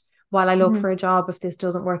rent while I look Hmm. for a job if this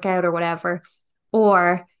doesn't work out or whatever.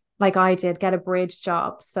 Or like I did, get a bridge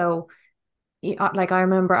job. So like I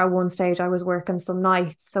remember at one stage I was working some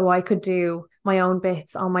nights so I could do my own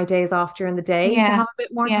bits on my days off during the day to Yeah, have a bit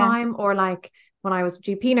more yeah, time, or like when I was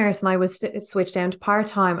GP nurse and I was switch down to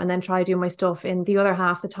part-time and then try do my stuff in the other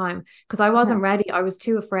half the time because I wasn't uh-huh. ready. I was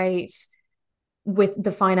too afraid with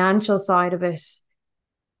the financial side of it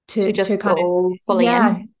To to just kind of, go fully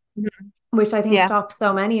yeah, in. Mhm. which I think Yeah. stops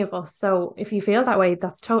so many of us. So if you feel that way,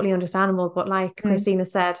 that's totally understandable. But like Mm. Christina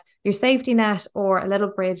said, your safety net or a little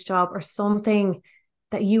bridge job or something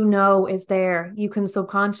that you know is there, you can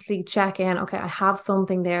subconsciously check in, okay, I have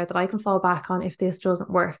something there that I can fall back on if this doesn't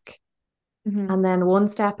work. Hmm. And then one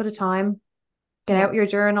step at a time, get Yeah, out your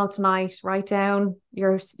journal tonight, write down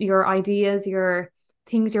your ideas, your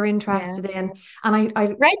things you're yeah. interested in. And I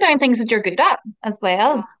Write down things that you're good at as yeah.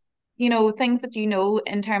 well. Things that you know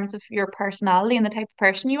in terms of your personality and the type of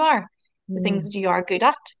person you are, the things Mm, that you are good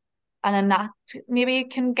at. And then that maybe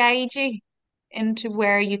can guide you into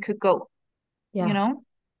where you could go, you yeah. know?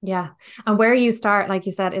 Yeah. And where you start, like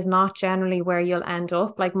you said, is not generally where you'll end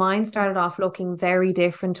up. Like mine started off looking very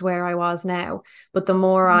different to where I was now. But the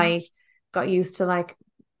more Mhm. I got used to like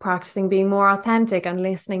practicing being more authentic and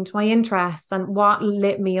listening to my interests and what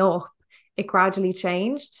lit me up, it gradually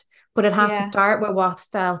changed. But it had to Yeah, start with what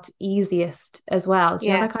felt easiest as well. Do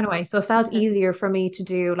you know yeah. that kind of way? So it felt Hmm. easier for me to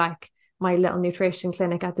do like my little nutrition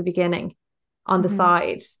clinic at the beginning on the Hmm.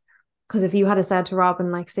 side. Because if you had said to Robin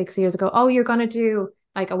like 6 years ago, oh, you're going to do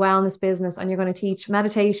like a wellness business and you're going to teach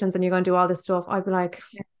meditations and you're going to do all this stuff, I'd be like,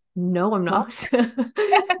 Yeah. no, I'm No. not.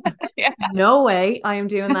 Yeah. No way I am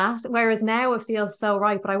doing that. Whereas now it feels so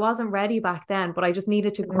right, but I wasn't ready back then, but I just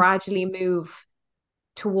needed to Mhm. gradually move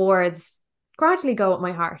towards, gradually go with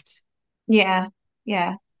my heart. Yeah.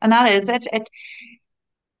 Yeah. And that is it. It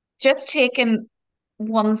just taking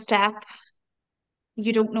one step,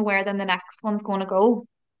 you don't know where then the next one's going to go,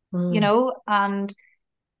 Mm, and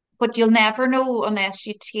but you'll never know unless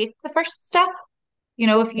you take the first step.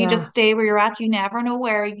 If you just yeah. stay where you're at, you never know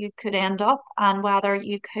where you could end up and whether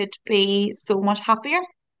you could be so much happier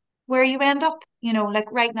where you end up.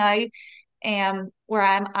 Like right now, where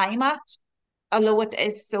I'm at, although it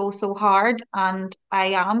is so, so hard and I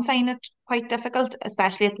am finding it quite difficult,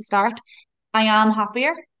 especially at the start, I am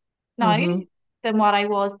happier now Mm-hmm. than what I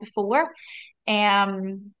was before.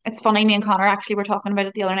 It's funny, me and Connor actually were talking about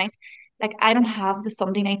it the other night. Like I don't have the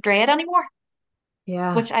Sunday night dread anymore,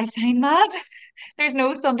 Yeah. which I find mad. There's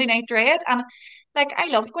no Sunday night dread. And like I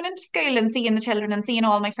loved going into school and seeing the children and seeing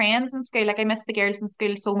all my friends in school. Like I miss the girls in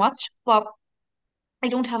school so much. But I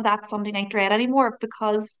don't have that Sunday night dread anymore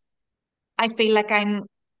because I feel like I'm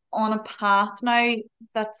on a path now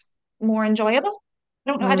that's more enjoyable.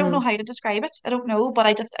 I don't know Mm, how to describe it. I don't know, but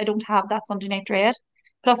I don't have that Sunday night dread.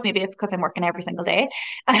 Plus maybe it's because I'm working every single day.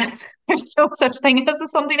 There's no such thing as a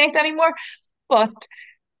Sunday night anymore. But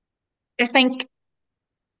I think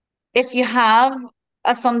if you have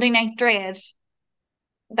a Sunday night dread,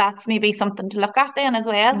 that's maybe something to look at then as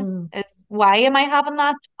well. Mm, Is why am I having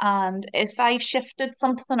that? And if I shifted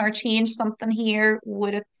something or changed something here,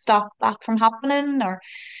 would it stop that from happening? Or,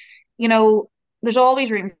 you know, there's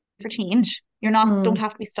always room for change. You're not, don't mm,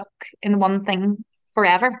 have to be stuck in one thing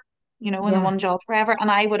forever, in the one job yes. forever. And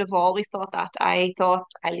I would have always thought that. I thought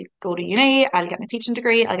I'll go to uni, I'll get my teaching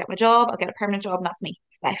degree, I'll get my job, I'll get a permanent job, and that's me.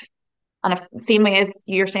 Life. And if same way as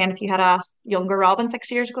you're saying, if you had asked younger Robin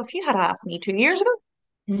 6 years ago, if you had asked me 2 years ago,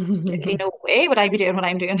 absolutely no way would I be doing what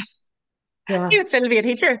I'm doing. Yeah, You would still be a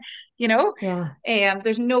teacher, you know. yeah,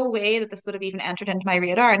 There's no way that this would have even entered into my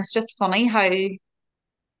radar. And it's just funny how the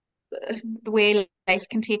way life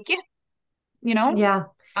can take you, you know, yeah.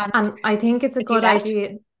 and And I think it's a if you good let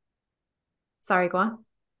idea. Sorry, go on.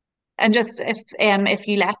 and just if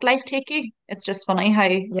you let life take you, it's just funny how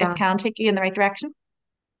it Yeah. can take you in the right direction.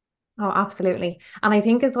 Oh, absolutely. And I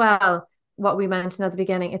think as well, what we mentioned at the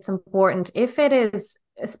beginning, it's important if it is,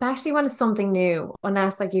 especially when it's something new,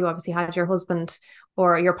 unless like you obviously had your husband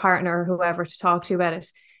or your partner or whoever to talk to about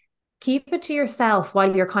it, keep it to yourself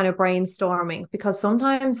while you're kind of brainstorming. Because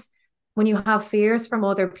sometimes when you have fears from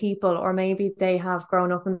other people, or maybe they have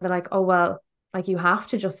grown up and they're like, oh, well, like you have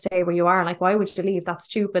to just stay where you are. Like, why would you leave? That's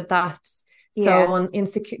stupid. That's Yeah, so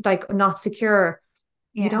insecure, like not secure.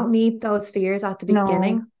 You yeah. don't need those fears at the No,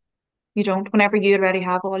 beginning. you don't. Whenever you already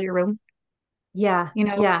have all your own, Yeah,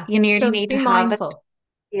 yeah. you nearly So need to be have it. mindful.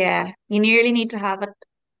 Yeah, you nearly need to have it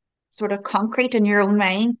sort of concrete in your own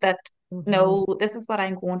mind that Hmm. no, this is what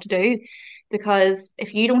I'm going to do. Because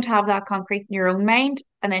if you don't have that concrete in your own mind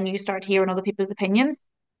and then you start hearing other people's opinions,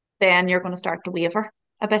 then you're going to start to waver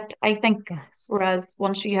a bit, I think. Yes. Whereas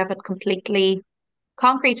once you have it completely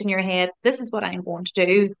concrete in your head, this is what I'm going to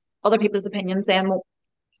do, other people's opinions then won't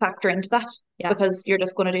factor into that Yeah. because you're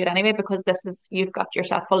just going to do it anyway because you've got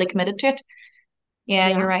yourself fully committed to it. Yeah,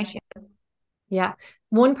 you're Yeah. right. Yeah.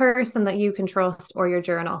 One person that you can trust or your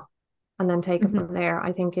journal and then take it Mhm. from there,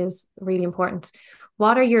 I think is really important.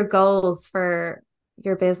 What are your goals for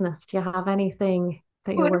your business? Do you have anything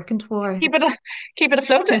that you're Good. working Keep towards? it keep it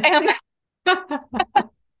afloat.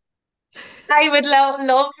 I would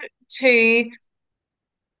love to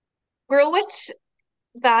grow it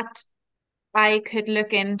that I could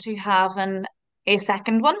look into having a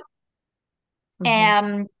second one.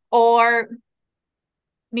 Hmm. Or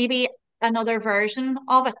maybe another version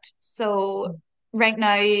of it. So right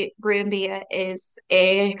now, Brew and Bia is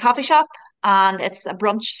a coffee shop and it's a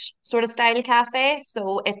brunch sort of style cafe.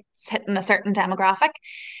 So it's hitting a certain demographic.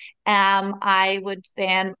 I would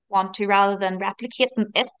then want to, rather than replicating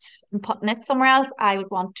it and putting it somewhere else, I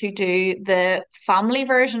would want to do the family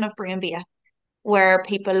version of Brew and Bia, where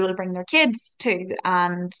people will bring their kids to,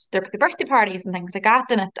 and there could be birthday parties and things like that.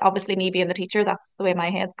 And it obviously me being the teacher, that's the way my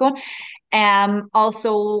head's going.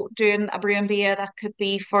 Also doing a brew and beer that could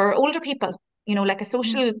be for older people, like a Yeah.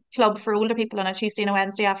 social club for older people on a Tuesday and a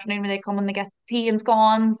Wednesday afternoon where they come and they get tea and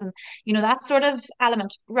scones and that sort of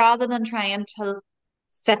element, rather than trying to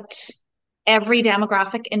fit every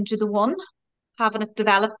demographic into the one, having it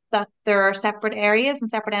develop that there are separate areas and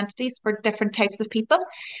separate entities for different types of people.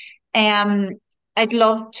 Um, I'd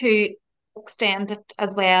love to extend it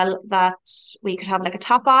as well that we could have like a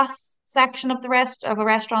tapas section of the rest of a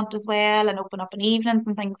restaurant as well and open up in evenings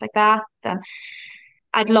and things like that. And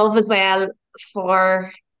I'd love as well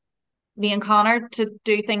for me and Connor to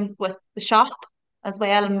do things with the shop as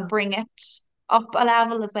well and Yeah. bring it up a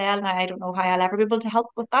level as well. Now I don't know how I'll ever be able to help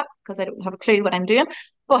with that because I don't have a clue what I'm doing,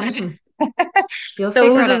 but You'll figure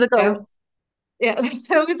those are it the out. goals. Yeah,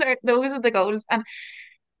 those are the goals. And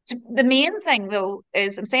the main thing though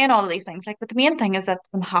is I'm saying all of these things, like, but the main thing is that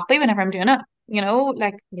I'm happy whenever I'm doing it.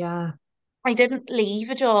 Like Yeah. I didn't leave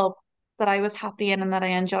a job that I was happy in and that I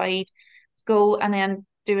enjoyed, go and then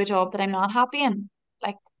do a job that I'm not happy in.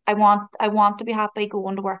 Like I want to be happy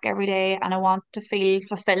going to work every day and I want to feel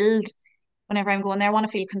fulfilled whenever I'm going there. I want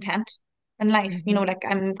to feel content in life. Hmm. Like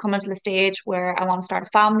I'm coming to the stage where I want to start a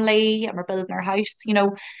family and we're building our house.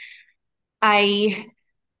 I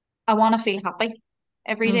I want to feel happy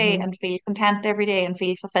every day Hmm. and feel content every day and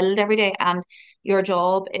feel fulfilled every day. And your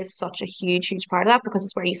job is such a huge, huge part of that because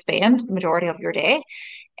it's where you spend the majority of your day.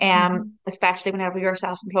 Hmm. Especially whenever you're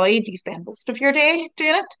self-employed, you spend most of your day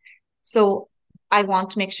doing it. So I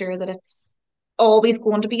want to make sure that it's always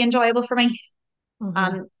going to be enjoyable for me. Hmm.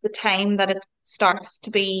 And the time that it starts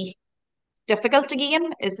to be difficult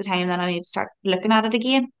again is the time that I need to start looking at it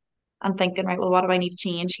again and thinking, right, well, what do I need to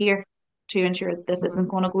change here to ensure that this isn't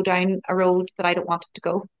going to go down a road that I don't want it to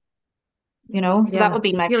go? So that Yeah. would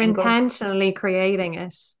be my You're main goal. intentionally creating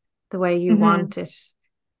it. the way you Hmm. want it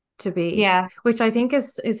to be, Yeah. which I think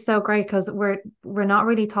is so great because we're not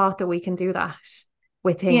really taught that we can do that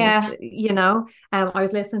with things, Yeah. you know. I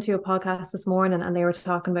was listening to a podcast this morning and they were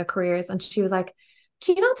talking about careers, and she was like,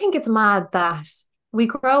 "Do you not think it's mad that we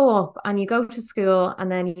grow up and you go to school and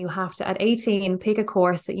then you have to at 18 pick a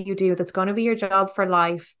course that you do that's going to be your job for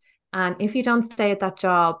life, and if you don't stay at that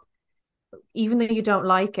job, even though you don't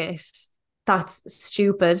like it, that's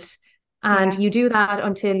stupid. And Yeah. you do that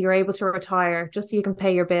until you're able to retire, just so you can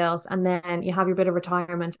pay your bills, and then you have your bit of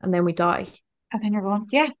retirement, and then we die." And then you're going,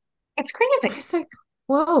 yeah, it's I crazy. was like,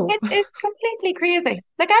 whoa. It is completely crazy.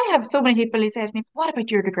 Like I have so many people who say to me, what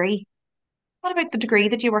about your degree? What about the degree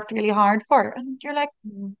that you worked really hard for? And you're like,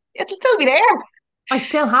 it'll still be there. I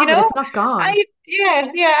still You have it. know, It's not gone.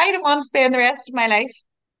 yeah, I don't want to spend the rest of my life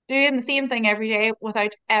doing the same thing every day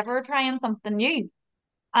without ever trying something new.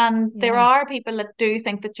 And there Yeah. are people that do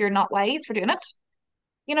think that you're not wise for doing it,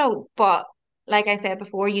 but like I said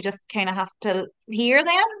before, you just kind of have to hear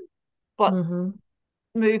them, but Mm-hmm.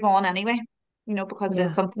 move on anyway, because it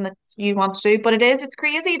is Yeah. something that you want to do. But it's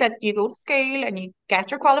crazy that you go to school and you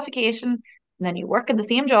get your qualification and then you work in the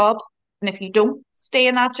same job. And if you don't stay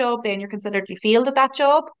in that job, then you're considered you failed at that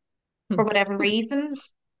job for whatever reason.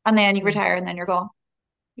 And then you Yeah. retire and then you're gone,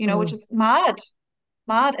 which Mm. is mad,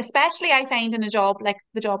 mad. Especially I find in a job like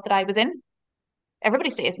the job that I was in, everybody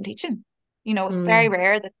stays in teaching. It's very Mm.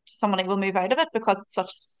 rare that somebody will move out of it because it's such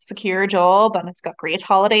a secure job and it's got great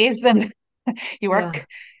holidays and you Yeah. work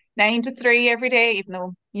 9 to 3 every day, even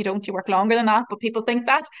though you don't, you work longer than that, but people think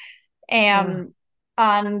that. Yeah. Um,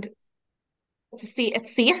 and see,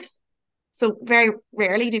 it's safe. So very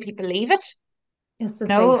rarely do people leave it. It's the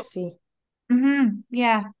No, safety.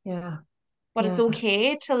 yeah, Yeah. but it's Yeah.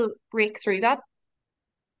 okay to break through that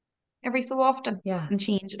every so often and Yes.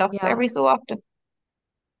 change it up Yeah. every so often.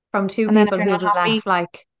 From two And then if people you're not who've happy, left,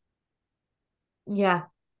 like, yeah.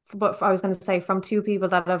 But I was going to say, from two people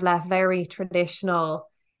that have left very traditional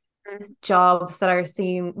jobs that are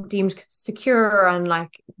seen deemed secure and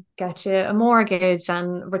like get you a mortgage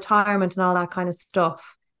and retirement and all that kind of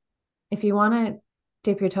stuff. If you want to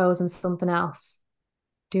dip your toes in something else,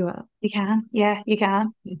 do it. you can. Yeah, you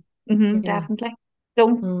can. Yeah. Definitely.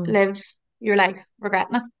 Don't Mm. live your life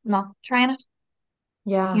regretting it, not trying it,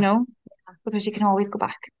 you Yeah, know, because you can always go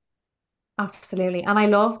back. absolutely. And I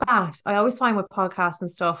love that. I always find with podcasts and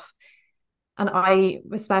stuff, and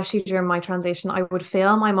especially during my transition, I would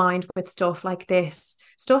fill my mind with stuff like this,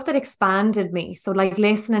 stuff that expanded me. So, like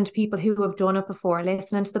listening to people who have done it before,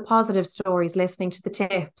 listening to the positive stories, listening to the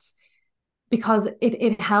tips, because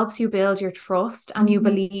it helps you build your trust and Hmm.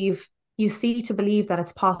 you see to believe that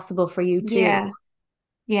it's possible for you Yeah, too.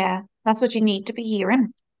 yeah. That's what you need to be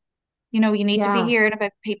hearing. You need to be Yeah. hearing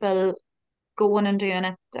about people going and doing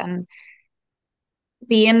it and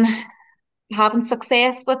being having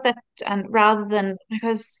success with it, and rather than,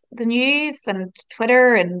 because the news and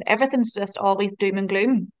Twitter and everything's just always doom and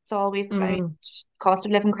gloom. It's always about Mm, cost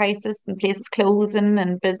of living crisis and places closing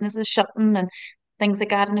and businesses shutting and things like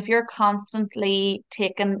that. And if you're constantly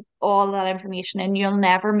taking all that information in, you'll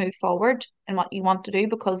never move forward in what you want to do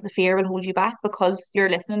because the fear will hold you back because you're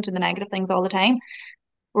listening to the negative things all the time. hmm.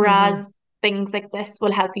 Whereas things like this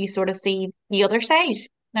will help you sort of see the other side.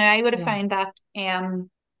 Now, I would have Yeah. found that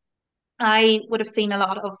I would have seen a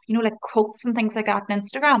lot of, like quotes and things like that on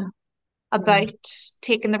Instagram about Mm,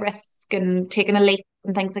 taking the risk and taking a leap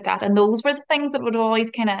and things like that. And those were the things that would have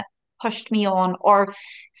always kind of pushed me on, or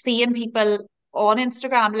seeing people on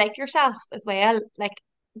Instagram like yourself as well, like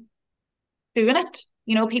doing it.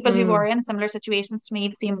 People who were mm, in similar situations to me,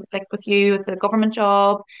 the same like with you, with a government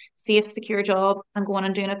job, safe, secure job, and going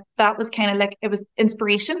and doing it. That was kind of like, it was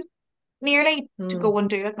inspiration nearly to mm. go and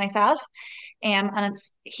do it myself. And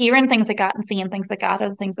it's hearing things like that and seeing things like that are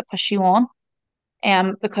the things that push you on,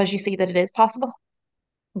 because you see that it is possible.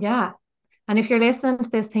 Yeah. And if you're listening to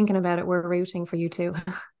this thinking about it, we're rooting for you too.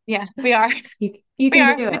 Yeah, we are. You We can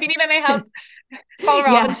are. do And if it. you need any help, call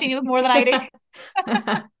Robin. Yeah. She knows more than I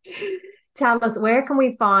do. Tell us, where can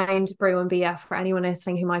we find Brew and BF for anyone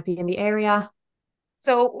listening who might be in the area?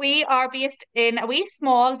 So we are based in a wee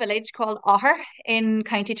small village called Haughey in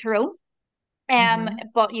County Tyrone. Hmm.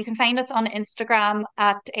 But you can find us on Instagram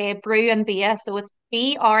at Brew and Bia. So it's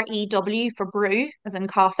BREW for brew, as in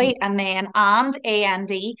coffee, and then AND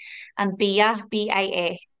and Bia,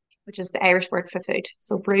 BIA, which is the Irish word for food.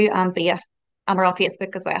 So Brew and Bia. And we're on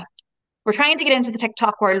Facebook as well. We're trying to get into the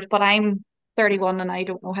TikTok world, but I'm 31 and I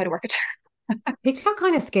don't know how to work it. TikTok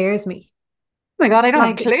kind of scares me. Oh my God, I don't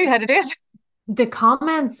have a Like, clue how to do it. The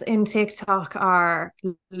comments in TikTok are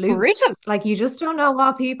Brutal. loose. Like you just don't know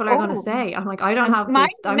what people are going to Oh, say. I'm like, I don't and have my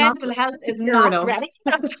this. I'm not mental health is secure not enough. ready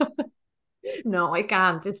for that. No, I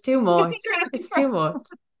can't. It's too much. Ready It's for too much.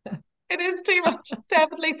 it is too much,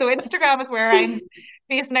 definitely. So Instagram is where I'm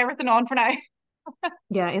basing everything on for now.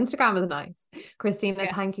 Yeah, Instagram is nice. Christina,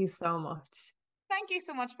 Yeah. thank you so much. Thank you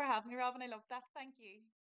so much for having me, Robin. I love that. Thank you.